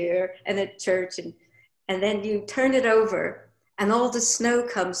reindeer and a church, and then you turn it over and all the snow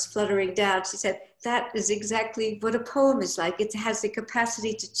comes fluttering down. She said, that is exactly what a poem is like. It has the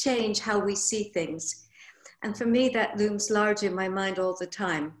capacity to change how we see things. And for me, that looms large in my mind all the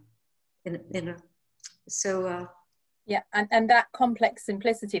time. Yeah, and that complex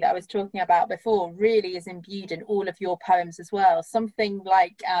simplicity that I was talking about before really is imbued in all of your poems as well. Something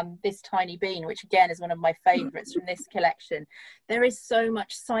like This Tiny Bean, which again is one of my favourites from this collection. There is so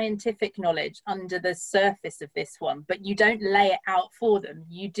much scientific knowledge under the surface of this one, but you don't lay it out for them.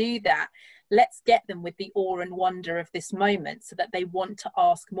 You do that. Let's get them with the awe and wonder of this moment so that they want to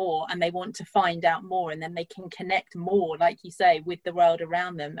ask more and they want to find out more, and then they can connect more, like you say, with the world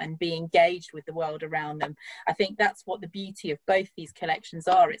around them and be engaged with the world around them. I think that's what the beauty of both these collections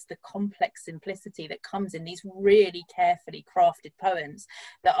are. It's the complex simplicity that comes in these really carefully crafted poems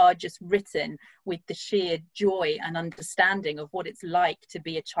that are just written with the sheer joy and understanding of what it's like to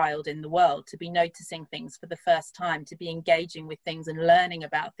be a child in the world, to be noticing things for the first time, to be engaging with things and learning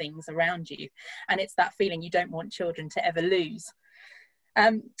about things around you. And it's that feeling you don't want children to ever lose.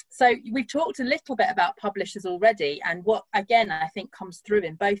 So we've talked a little bit about publishers already, and what again I think comes through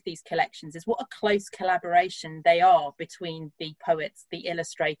in both these collections is what a close collaboration they are between the poets, the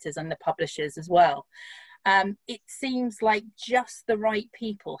illustrators and the publishers as well. It seems like just the right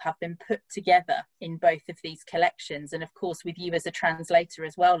people have been put together in both of these collections, and of course with you as a translator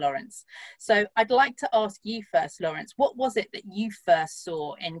as well, Lawrence. So I'd like to ask you first, Lawrence, what was it that you first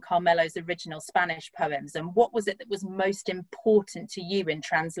saw in Carmelo's original Spanish poems, and what was it that was most important to you in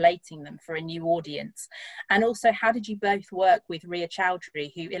translating them for a new audience? And also, how did you both work with Ria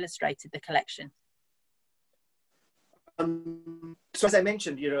Chowdhury, who illustrated the collection? So as I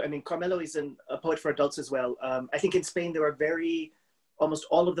mentioned, Carmelo is a poet for adults as well. I think in Spain there are almost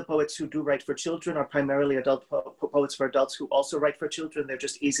all of the poets who do write for children are primarily adult poets for adults who also write for children. There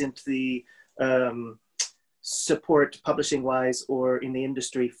just isn't the support publishing wise or in the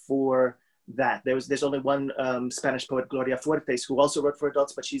industry for that. There's only one Spanish poet, Gloria Fuertes, who also wrote for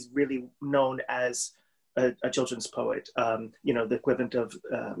adults, but she's really known as a children's poet, the equivalent of,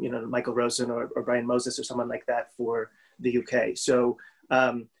 Michael Rosen or Brian Moses or someone like that for the UK. So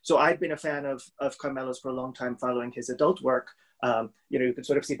I've been a fan of Carmelo's for a long time, following his adult work. You can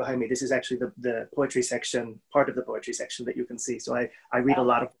sort of see behind me, this is actually the poetry section, part of the poetry section that you can see. So I read a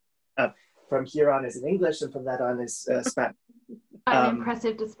lot of From here on is in English, and from that on is Spanish. An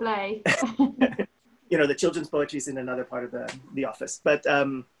impressive display. You know, the children's poetry is in another part of the office. But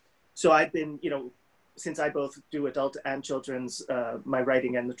so I've been, you know, since I both do adult and children's, my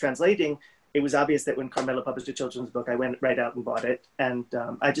writing and the translating, it was obvious that when Carmela published a children's book, I went right out and bought it. And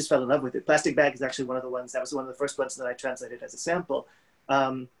I just fell in love with it. Plastic Bag is actually one of the ones, that was one of the first ones that I translated as a sample.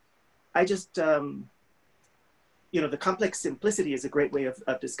 I just, you know, the complex simplicity is a great way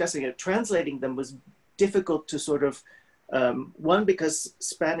of discussing it. Translating them was difficult to sort of, one, because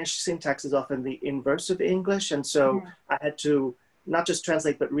Spanish syntax is often the inverse of English. And so I had to not just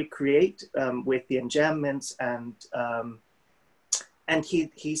translate, but recreate with the enjambments, and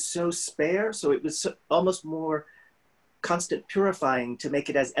he's so spare. So it was almost more constant purifying to make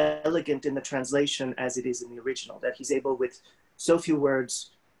it as elegant in the translation as it is in the original, that he's able with so few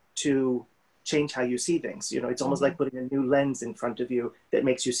words to change how you see things. You know, it's almost like putting a new lens in front of you that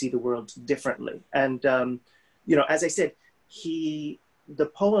makes you see the world differently. And, you know, as I said, the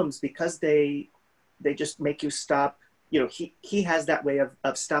poems, because they just make you stop, you know, he has that way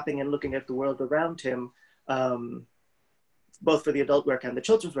of stopping and looking at the world around him, both for the adult work and the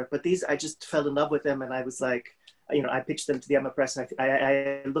children's work. But these, I just fell in love with them, and I was like, you know, I pitched them to the Emma Press, and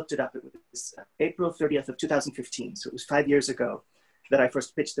I looked it up. It was April 30th of 2015. So it was 5 years ago that I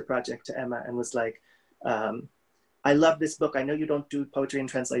first pitched the project to Emma, and was like, I love this book. I know you don't do poetry and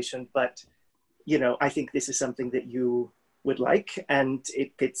translation, but, you know, I think this is something that you would like, and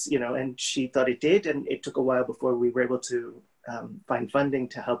it fits, you know, and she thought it did. And it took a while before we were able to find funding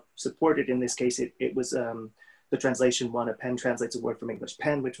to help support it. In this case, it was the translation won a PEN Translates Award from English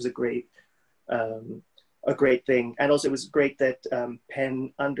PEN, which was a great thing. And also it was great that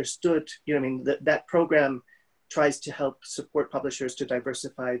PEN understood, you know, I mean, that program tries to help support publishers to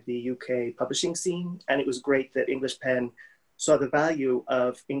diversify the UK publishing scene. And it was great that English PEN saw the value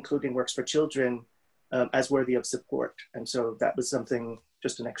of including works for children as worthy of support. And so that was something,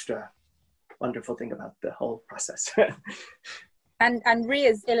 just an extra wonderful thing about the whole process. And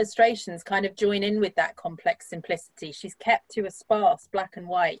Ria's illustrations kind of join in with that complex simplicity. She's kept to a sparse black and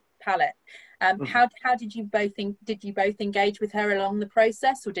white palette. How did you both engage with her along the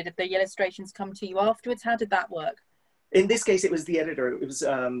process, or did the illustrations come to you afterwards? How did that work? In this case, it was the editor. It was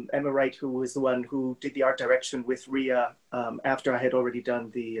Emma Wright, who was the one who did the art direction with Ria after I had already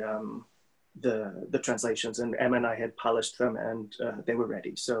done the translations, and Emma and I had polished them, and they were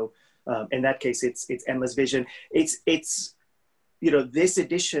ready. So in that case, it's Emma's vision. It's you know, this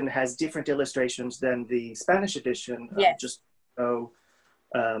edition has different illustrations than the Spanish edition. Yes. Just so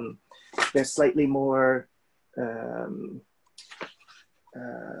they're slightly more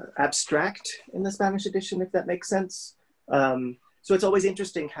abstract in the Spanish edition, if that makes sense. So it's always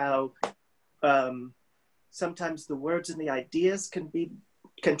interesting how sometimes the words and the ideas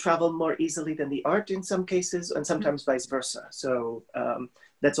can travel more easily than the art in some cases, and sometimes vice versa. So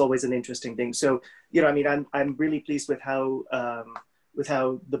that's always an interesting thing. So, you know, I mean, I'm really pleased with how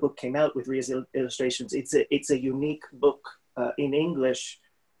the book came out with Ria's illustrations. It's a unique book in English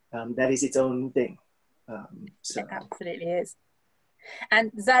that is its own thing. So. It absolutely is.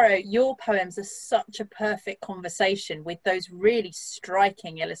 And Zaro, your poems are such a perfect conversation with those really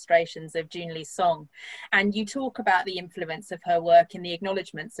striking illustrations of June Lee's song. And you talk about the influence of her work in the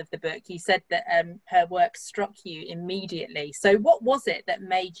acknowledgements of the book. You said that her work struck you immediately. So what was it that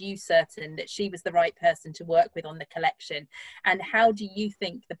made you certain that she was the right person to work with on the collection? And how do you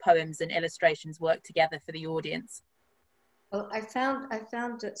think the poems and illustrations work together for the audience? Well, I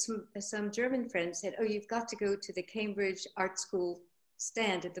found some German friends said, oh, you've got to go to the Cambridge Art School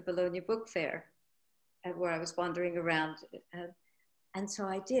stand at the Bologna Book Fair, where I was wandering around. And so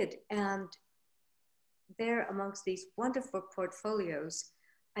I did. And there, amongst these wonderful portfolios,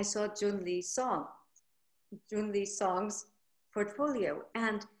 I saw June Lee's song's portfolio.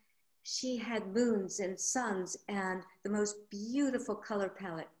 And she had moons and suns and the most beautiful color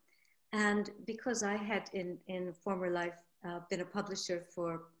palette. And because I had in former life been a publisher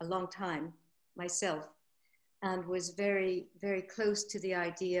for a long time myself, and was very, very close to the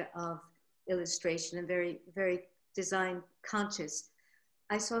idea of illustration and very, very design conscious,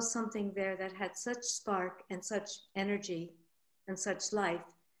 I saw something there that had such spark and such energy and such life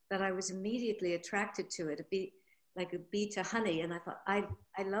that I was immediately attracted to it. A bee, like a bee to honey. And I thought, I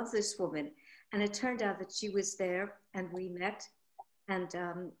love this woman. And it turned out that she was there, and we met, and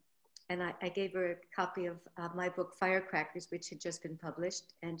I gave her a copy of my book, Firecrackers, which had just been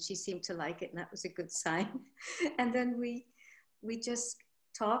published, and she seemed to like it, and that was a good sign. And then we just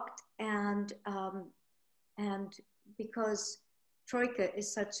talked, and because Troika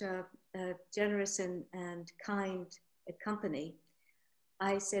is such a generous and kind company,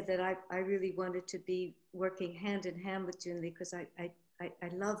 I said that I really wanted to be working hand in hand with Junli because I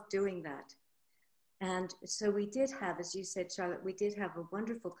love doing that. And so we did have, as you said, Charlotte, we did have a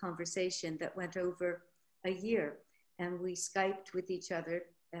wonderful conversation that went over a year, and we Skyped with each other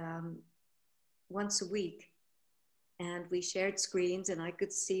once a week. And we shared screens, and I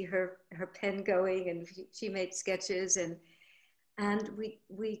could see her pen going, and she made sketches, and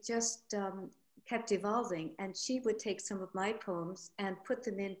we just kept evolving. And she would take some of my poems and put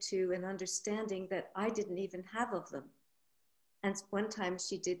them into an understanding that I didn't even have of them. And one time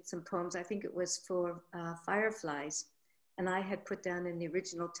she did some poems, I think it was for fireflies, and I had put down in the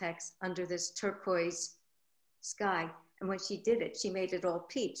original text, under this turquoise sky. And when she did it, she made it all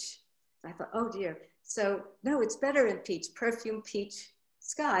peach. I thought, oh dear. So no, it's better in peach, perfume peach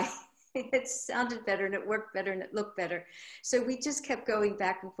sky. It sounded better and it worked better and it looked better. So we just kept going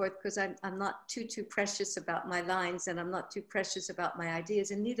back and forth because I'm not too precious about my lines, and I'm not too precious about my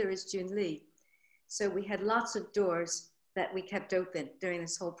ideas, and neither is Junli. So we had lots of doors that we kept open during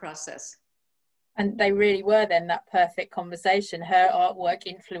this whole process. And they really were then that perfect conversation. Her artwork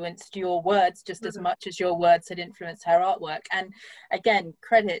influenced your words just as much as your words had influenced her artwork. And again,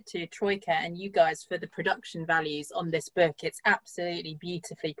 credit to Troika and you guys for the production values on this book. It's absolutely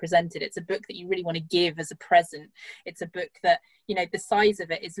beautifully presented. It's a book that you really want to give as a present. It's a book that, you know, the size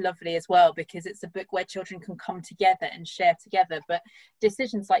of it is lovely as well, because it's a book where children can come together and share together. But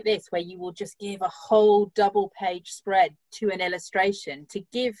decisions like this, where you will just give a whole double page spread to an illustration to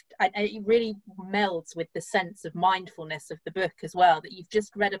give, and it really melds with the sense of mindfulness of the book as well, that you've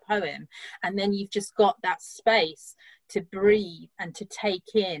just read a poem and then you've just got that space to breathe and to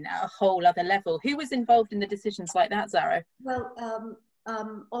take in at a whole other level. Who was involved in the decisions like that, Zaro? Well,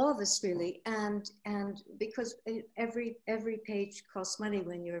 all of us really, and because every page costs money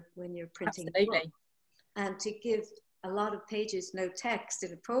when you're printing. Absolutely. A book. And to give a lot of pages no text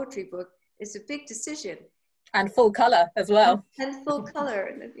in a poetry book is a big decision. And full color as well. And full color,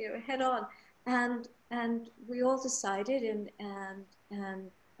 and you know, head on. And we all decided, and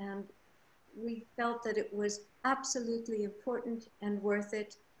we felt that it was absolutely important and worth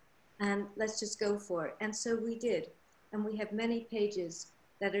it, and let's just go for it. And so we did. And we have many pages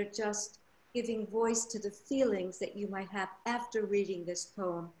that are just giving voice to the feelings that you might have after reading this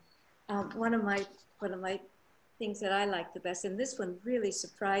poem. One of my things that I like the best, and this one really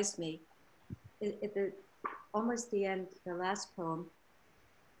surprised me, almost the end, the last poem,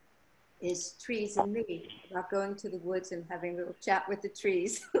 is Trees and Me, about going to the woods and having a little chat with the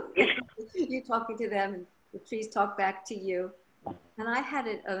trees. You talking to them and the trees talk back to you. And I had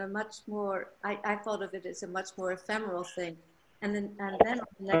it a much more, I thought of it as a much more ephemeral thing. And then on the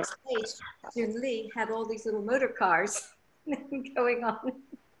next page, Junli had all these little motor cars going on.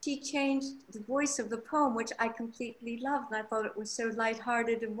 She changed the voice of the poem, which I completely loved. And I thought it was so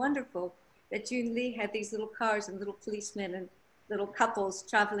lighthearted and wonderful that Junli had these little cars and little policemen and little couples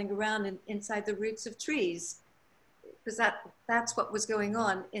traveling around inside the roots of trees, because that's what was going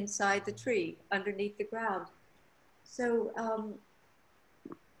on inside the tree, underneath the ground. So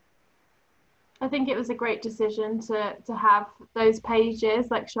I think it was a great decision to have those pages,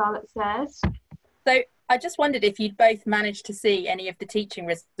 like Charlotte says. So I just wondered if you'd both managed to see any of the teaching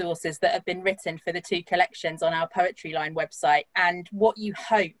resources that have been written for the two collections on our Poetry Line website, and what you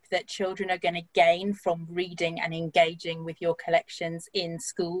hope that children are going to gain from reading and engaging with your collections in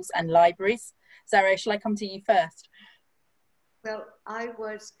schools and libraries. Zaro, shall I come to you first? Well, I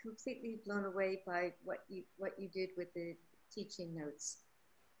was completely blown away by what you did with the teaching notes.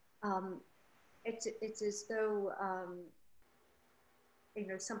 It's as though you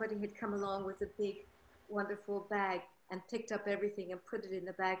know, somebody had come along with a big, wonderful bag and picked up everything and put it in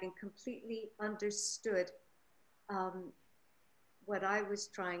the bag and completely understood what I was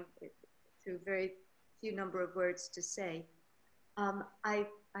trying, through very few number of words, to say. I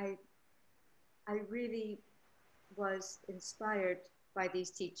really was inspired by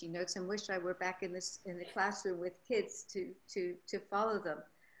these teaching notes and wish I were back in the classroom with kids to follow them.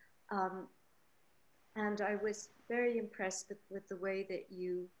 And I was very impressed with the way that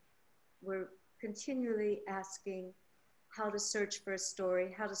you were continually asking how to search for a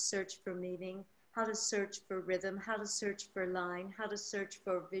story, how to search for meaning, how to search for rhythm, how to search for line, how to search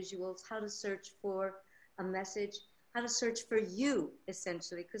for visuals, how to search for a message, how to search for you,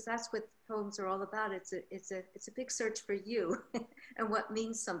 essentially, because that's what poems are all about. It's a big search for you and what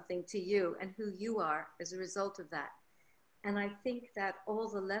means something to you and who you are as a result of that. And I think that all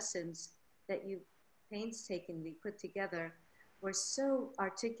the lessons that you painstakingly put together were so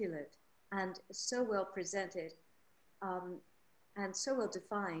articulate and so well presented and so well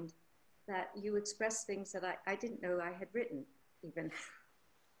defined that you expressed things that I didn't know I had written even.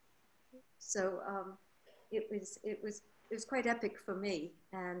 So it was quite epic for me,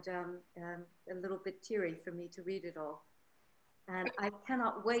 and a little bit teary for me to read it all. And I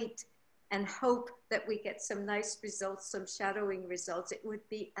cannot wait and hope that we get some nice results, some shadowing results. It would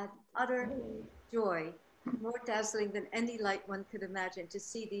be an utter joy, more dazzling than any light one could imagine, to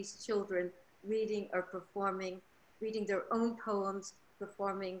see these children reading or performing, reading their own poems,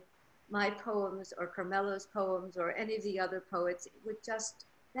 performing my poems or Carmelo's poems or any of the other poets. It would just,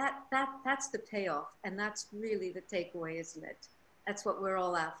 that's the payoff. And that's really the takeaway, isn't it? That's what we're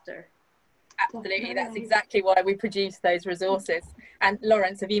all after. Absolutely, that's exactly why we produce those resources. And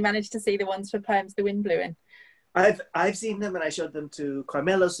Lawrence, have you managed to see the ones for Poems the Wind Blew In? I've seen them, and I showed them to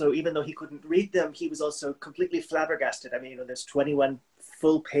Carmelo. So even though he couldn't read them, he was also completely flabbergasted. I mean, there's 21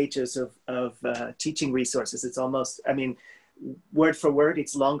 full pages of teaching resources. It's almost, I mean, word for word,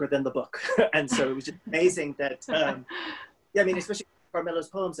 it's longer than the book. And so it was just amazing that, yeah, I mean, especially Carmelo's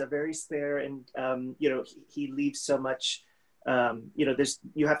poems are very spare, and he leaves so much.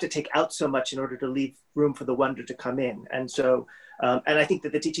 You have to take out so much in order to leave room for the wonder to come in. And so, and I think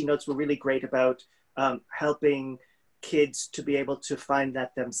that the teaching notes were really great about helping kids to be able to find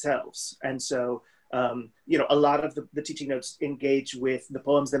that themselves. And so, a lot of the teaching notes engage with the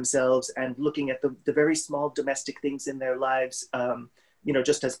poems themselves and looking at the very small domestic things in their lives,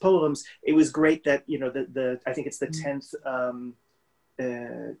 just as poems. It was great that, I think it's the 10th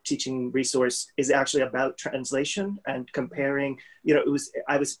teaching resource is actually about translation and comparing.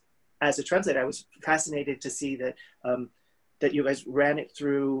 As a translator, I was fascinated to see that that you guys ran it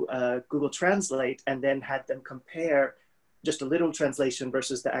through Google Translate and then had them compare just a little translation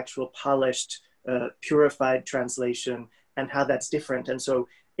versus the actual polished, purified translation, and how that's different. And so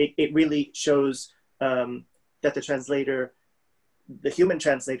it really shows that the human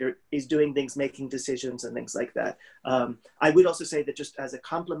translator is doing things, making decisions and things like that. I would also say that, just as a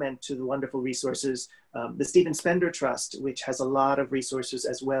complement to the wonderful resources, the Stephen Spender Trust, which has a lot of resources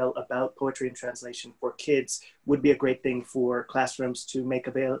as well about poetry and translation for kids, would be a great thing for classrooms to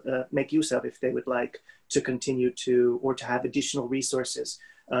make use of if they would like to continue to, or to have additional resources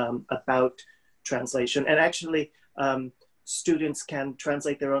about translation. And actually, students can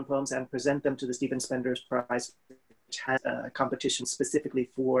translate their own poems and present them to the Stephen Spender Prize, which has a competition specifically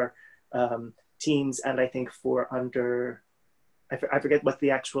for teens, and I think for under, I forget what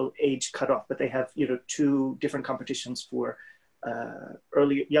the actual age cutoff, but they have 2 different competitions for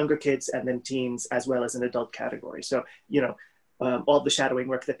younger kids and then teens, as well as an adult category. So all the shadowing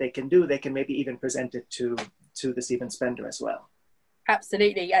work that they can do, they can maybe even present it to the Stephen Spender as well.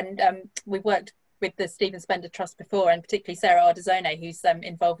 Absolutely, and we've worked with the Stephen Spender Trust before, and particularly Sarah Ardizone, who's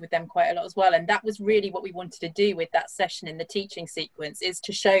involved with them quite a lot as well. And that was really what we wanted to do with that session in the teaching sequence, is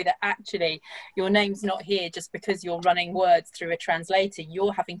to show that actually your name's not here just because you're running words through a translator.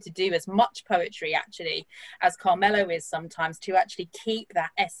 You're having to do as much poetry actually as Carmelo is sometimes, to actually keep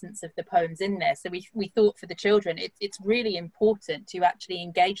that essence of the poems in there. So we thought for the children, it's really important to actually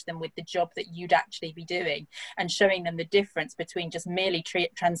engage them with the job that you'd actually be doing, and showing them the difference between just merely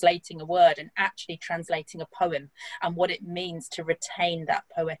translating a word and actually translating a poem, and what it means to retain that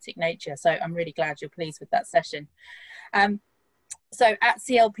poetic nature. So I'm really glad you're pleased with that session. So at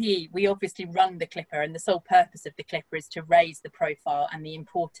CLPE, we obviously run the CLiPPA, and the sole purpose of the CLiPPA is to raise the profile and the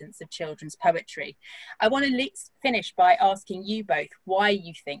importance of children's poetry. I want to finish by asking you both why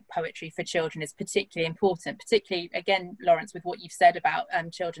you think poetry for children is particularly important, particularly, again, Lawrence, with what you've said about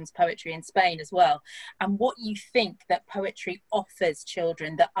children's poetry in Spain as well, and what you think that poetry offers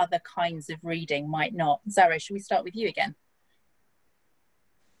children that other kinds of reading might not. Zaro, should we start with you again?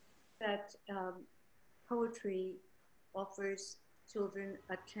 That poetry offers children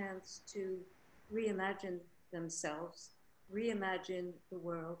a chance to reimagine themselves, reimagine the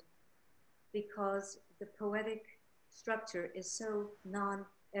world, because the poetic structure is so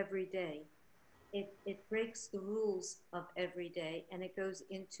non-everyday. It breaks the rules of everyday, and it goes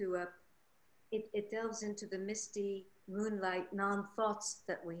into it delves into the misty moonlight non-thoughts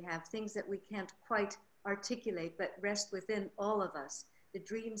that we have, things that we can't quite articulate but rest within all of us, the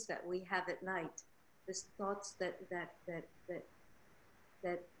dreams that we have at night, the thoughts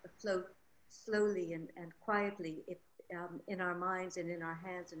that float slowly and quietly in our minds and in our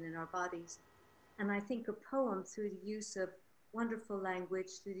hands and in our bodies. And I think a poem, through the use of wonderful language,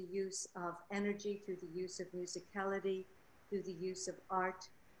 through the use of energy, through the use of musicality, through the use of art,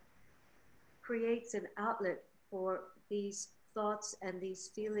 creates an outlet for these thoughts and these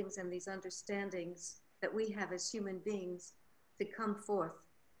feelings and these understandings that we have as human beings to come forth.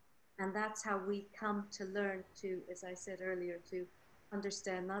 And that's how we come to learn to, as I said earlier, to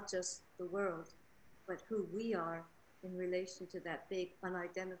understand not just the world, but who we are in relation to that big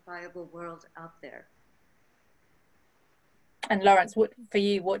unidentifiable world out there. And Lawrence, for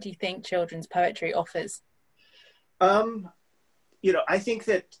you, what do you think children's poetry offers? You know, I think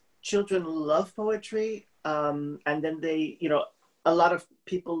that children love poetry, and then they, you know, a lot of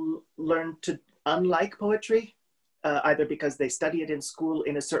people learn to unlike poetry, either because they study it in school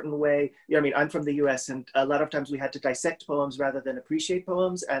in a certain way. You know, I mean, I'm from the US, and a lot of times we had to dissect poems rather than appreciate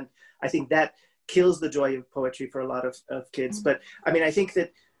poems. And I think that kills the joy of poetry for a lot of kids. Mm-hmm. But I mean, I think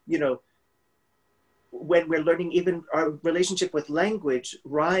that, you know, when we're learning even our relationship with language,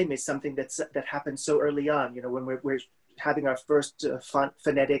 rhyme is something that happens so early on, you know, when we're having our first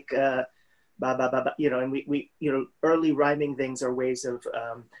phonetic ba, ba, ba, ba, you know, and we you know, early rhyming things are ways of,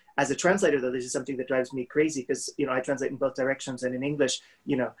 as a translator though, this is something that drives me crazy because, you know, I translate in both directions, and in English,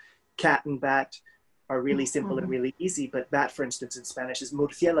 you know, cat and bat are really simple and really easy, but bat, for instance, in Spanish is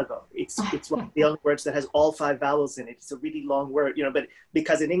murciélago. It's one of the only words that has all 5 vowels in it. It's a really long word, you know, but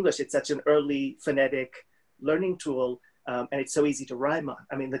because in English it's such an early phonetic learning tool, and it's so easy to rhyme on.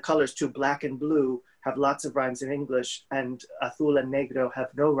 I mean, the colors too, black and blue, have lots of rhymes in English, and azul and negro have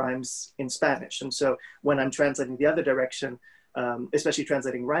no rhymes in Spanish. And so when I'm translating the other direction, especially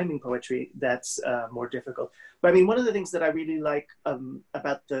translating rhyming poetry, that's more difficult. But I mean, one of the things that I really like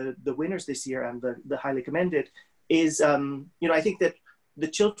about the winners this year and the highly commended is, you know, I think that the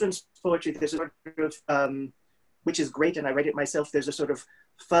children's poetry, there's a sort of, which is great, and I write it myself, there's a sort of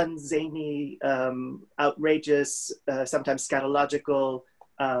fun, zany, outrageous, sometimes scatological,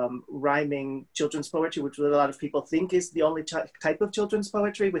 rhyming children's poetry, which a lot of people think is the only type of children's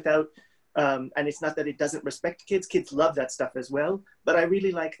poetry without, and it's not that it doesn't respect kids. Kids love that stuff as well. But I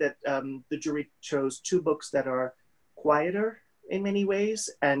really like that the jury chose 2 books that are quieter in many ways.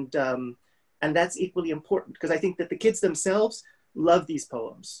 And that's equally important because I think that the kids themselves love these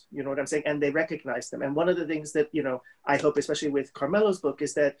poems, you know what I'm saying? And they recognize them. And one of the things that, you know, I hope, especially with Carmelo's book,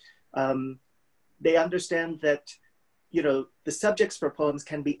 is that they understand that, you know, the subjects for poems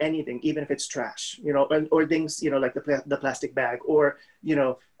can be anything, even if it's trash, you know, or things, you know, like the plastic bag, or, you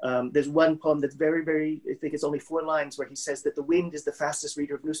know, there's one poem that's very, very, I think it's only 4 lines, where he says that the wind is the fastest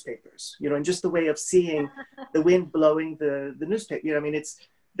reader of newspapers, you know, and just the way of seeing the wind blowing the newspaper, you know, I mean, it's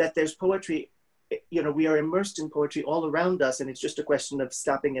that there's poetry, you know, we are immersed in poetry all around us, and it's just a question of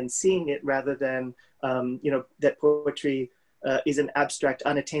stopping and seeing it rather than, you know, that poetry is an abstract,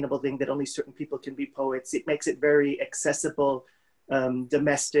 unattainable thing that only certain people can be poets. It makes it very accessible,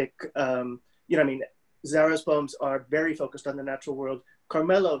 domestic. You know, I mean, Zaro's poems are very focused on the natural world.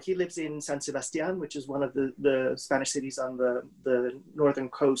 Carmelo, he lives in San Sebastián, which is one of the Spanish cities on the northern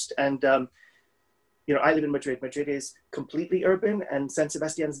coast. And, you know, I live in Madrid. Madrid is completely urban, and San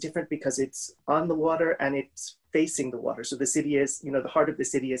Sebastián is different because it's on the water and it's facing the water. So the city is, you know, the heart of the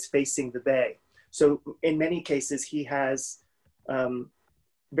city is facing the bay. So in many cases, he has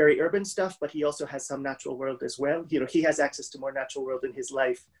very urban stuff, but he also has some natural world as well. You know, he has access to more natural world in his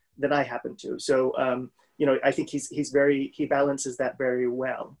life than I happen to. So, you know, I think he balances that very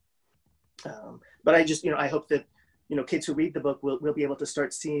well. But I just, you know, I hope that, you know, kids who read the book will be able to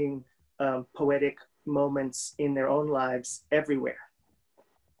start seeing poetic moments in their own lives everywhere.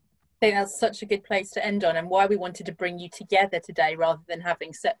 I think that's such a good place to end on, and why we wanted to bring you together today rather than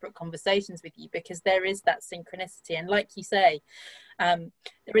having separate conversations with you, because there is that synchronicity. And like you say,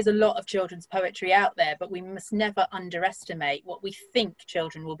 there is a lot of children's poetry out there, but we must never underestimate what we think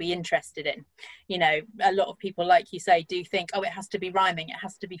children will be interested in. You know, a lot of people, like you say, do think, oh, it has to be rhyming, it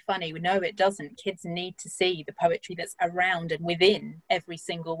has to be funny. No, it doesn't. Kids need to see the poetry that's around and within every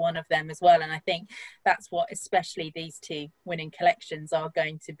single one of them as well. And I think that's what especially these 2 winning collections are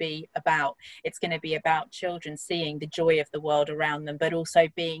going to be about. It's going to be about children seeing the joy of the world around them, but also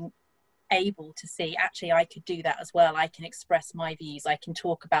being able to see, actually, I could do that as well. I can express my views. I can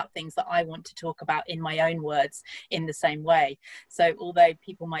talk about things that I want to talk about in my own words in the same way. So although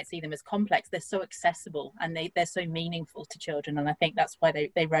people might see them as complex, they're so accessible and they're so meaningful to children. And I think that's why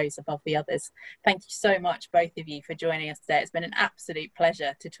they rose above the others. Thank you so much, both of you, for joining us today. It's been an absolute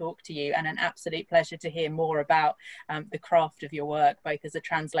pleasure to talk to you, and an absolute pleasure to hear more about the craft of your work, both as a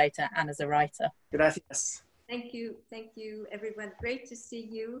translator and as a writer. Gracias. Thank you, everyone. Great to see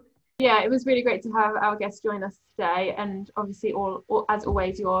you. Yeah, it was really great to have our guests join us today, and obviously all as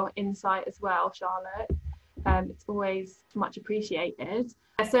always, your insight as well, Charlotte. It's always much appreciated.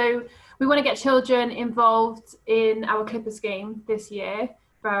 So we want to get children involved in our CLiPPA scheme this year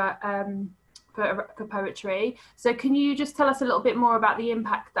for poetry. So can you just tell us a little bit more about the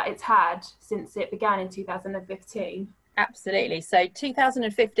impact that it's had since it began in 2015? Absolutely. So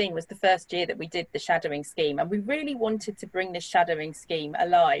 2015 was the first year that we did the shadowing scheme, and we really wanted to bring this shadowing scheme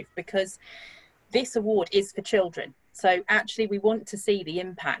alive because this award is for children. So actually we want to see the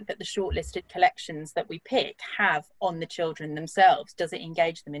impact that the shortlisted collections that we pick have on the children themselves. Does it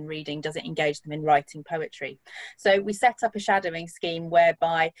engage them in reading? Does it engage them in writing poetry? So we set up a shadowing scheme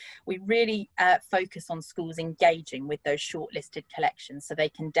whereby we really focus on schools engaging with those shortlisted collections, so they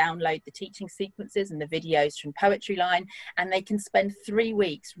can download the teaching sequences and the videos from Poetry Line, and they can spend 3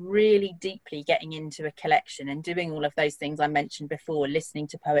 weeks really deeply getting into a collection and doing all of those things I mentioned before, listening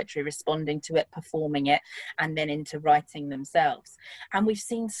to poetry, responding to it, performing it, and then into writing themselves. And we've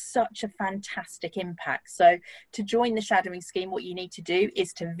seen such a fantastic impact. So to join the shadowing scheme, what you need to do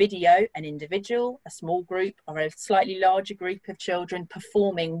is to video an individual, a small group, or a slightly larger group of children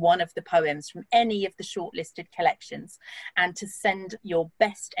performing one of the poems from any of the shortlisted collections, and to send your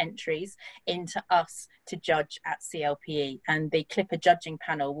best entries into us to judge at CLPE, and the CLiPPA judging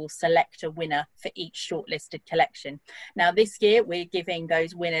panel will select a winner for each shortlisted collection. Now this year we're giving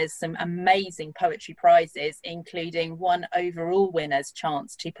those winners some amazing poetry prizes, including one overall winner's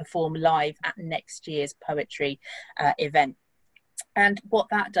chance to perform live at next year's poetry event. And what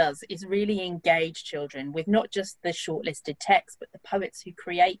that does is really engage children with not just the shortlisted text, but the poets who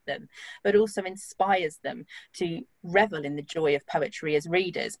create them, but also inspires them to revel in the joy of poetry as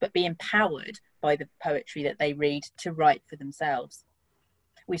readers, but be empowered by the poetry that they read to write for themselves.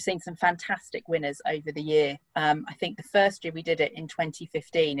 We've seen some fantastic winners over the year. I think the first year we did it in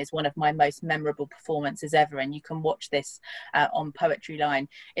 2015 is one of my most memorable performances ever, and you can watch this on Poetry Line.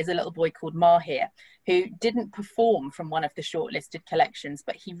 Is a little boy called Mahir, who didn't perform from one of the shortlisted collections,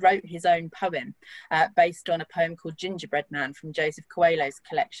 but he wrote his own poem based on a poem called Gingerbread Man from Joseph Coelho's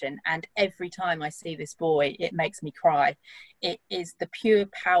collection. And every time I see this boy, it makes me cry. It is the pure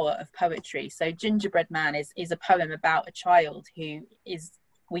power of poetry. So Gingerbread Man is a poem about a child who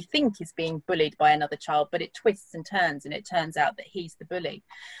we think is being bullied by another child, but it twists and turns, and it turns out that he's the bully.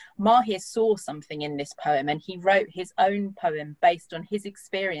 Mahir saw something in this poem, and he wrote his own poem based on his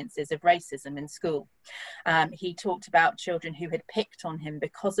experiences of racism in school. He talked about children who had picked on him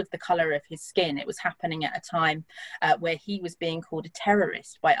because of the colour of his skin. It was happening at a time where he was being called a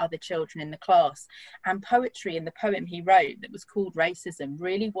terrorist by other children in the class. And poetry in the poem he wrote that was called Racism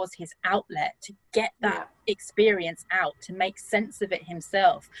really was his outlet to get that experience out, to make sense of it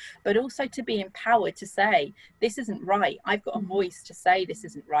himself, but also to be empowered to say, this isn't right. I've got a voice to say this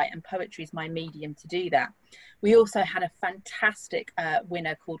isn't right, and poetry is my medium to do that. We also had a fantastic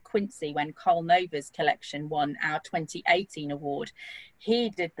winner called Quincy when Carl Nova's collection won our 2018 award. He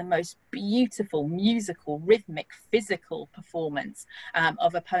did the most beautiful, musical, rhythmic, physical performance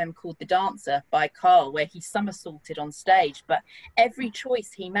of a poem called The Dancer by Carl, where he somersaulted on stage. But every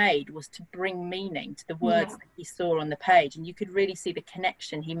choice he made was to bring meaning to the words that he saw on the page. And you could really see the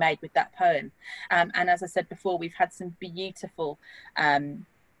connection he made with that poem. And as I said before, we've had some beautiful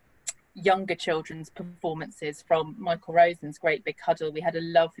younger children's performances from Michael Rosen's Great Big Cuddle. We had a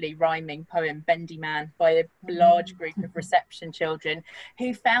lovely rhyming poem, Bendy Man, by a large group of reception children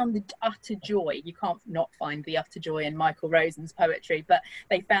who found the utter joy. You can't not find the utter joy in Michael Rosen's poetry, but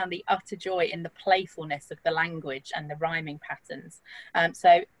they found the utter joy in the playfulness of the language and the rhyming patterns.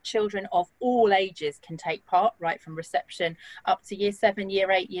 So children of all ages can take part, right from reception up to year 7, year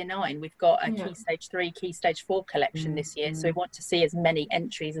 8, year 9. We've got a Key Stage 3, Key Stage 4 collection this year, so we want to see as many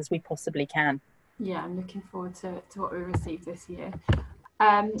entries as we possibly can. Yeah, I'm looking forward to what we received this year.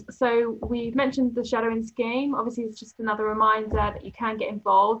 So we've mentioned the shadowing scheme. Obviously, it's just another reminder that you can get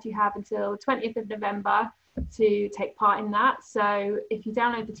involved. You have until 20th of November to take part in that. So if you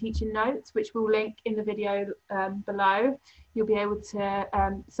download the teaching notes, which we'll link in the video below, you'll be able to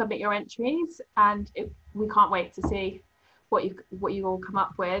submit your entries, and we can't wait to see what you all come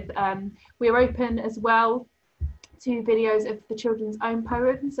up with. We're open as well to videos of the children's own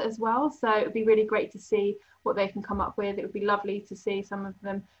poems as well, so it would be really great to see what they can come up with. It would be lovely to see some of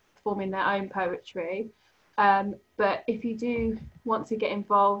them performing their own poetry. But if you do want to get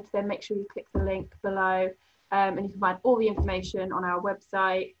involved, then make sure you click the link below, and you can find all the information on our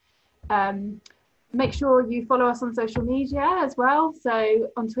website. Make sure you follow us on social media as well,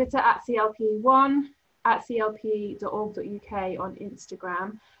 so on Twitter at CLPE1, at clpe.org.uk on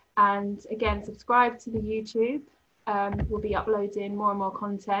Instagram, and again, subscribe to the YouTube. We'll be uploading more and more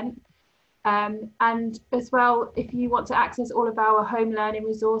content, and as well, if you want to access all of our home learning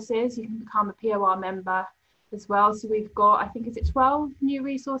resources, you can become a POR member as well. So we've got, I think, is it 12 new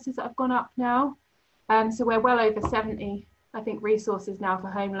resources that have gone up now, so we're well over 70, I think, resources now for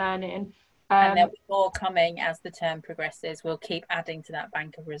home learning, and there'll be more coming as the term progresses. We'll keep adding to that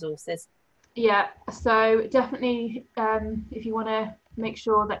bank of resources. Yeah, so definitely if you want to make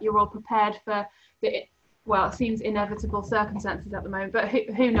sure that you're all prepared for the, well, it seems inevitable circumstances at the moment, but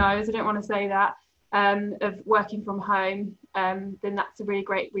who knows? I don't want to say that. of working from home, then that's a really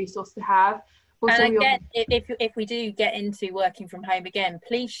great resource to have. Also, and again, if we do get into working from home again,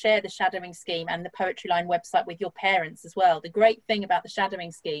 please share the shadowing scheme and the Poetry Line website with your parents as well. The great thing about the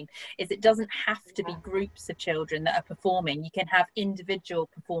shadowing scheme is it doesn't have to be groups of children that are performing. You can have individual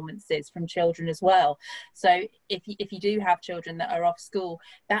performances from children as well. So if you do have children that are off school,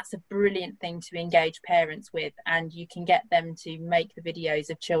 that's a brilliant thing to engage parents with, and you can get them to make the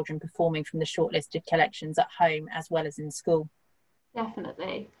videos of children performing from the shortlisted collections at home as well as in school.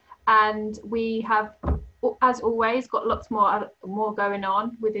 Definitely. And we have, as always, got lots more going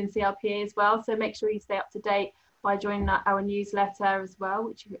on within CLPE as well. So make sure you stay up to date by joining our newsletter as well,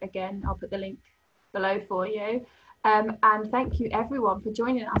 which again, I'll put the link below for you. And thank you everyone for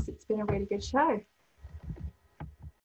joining us. It's been a really good show.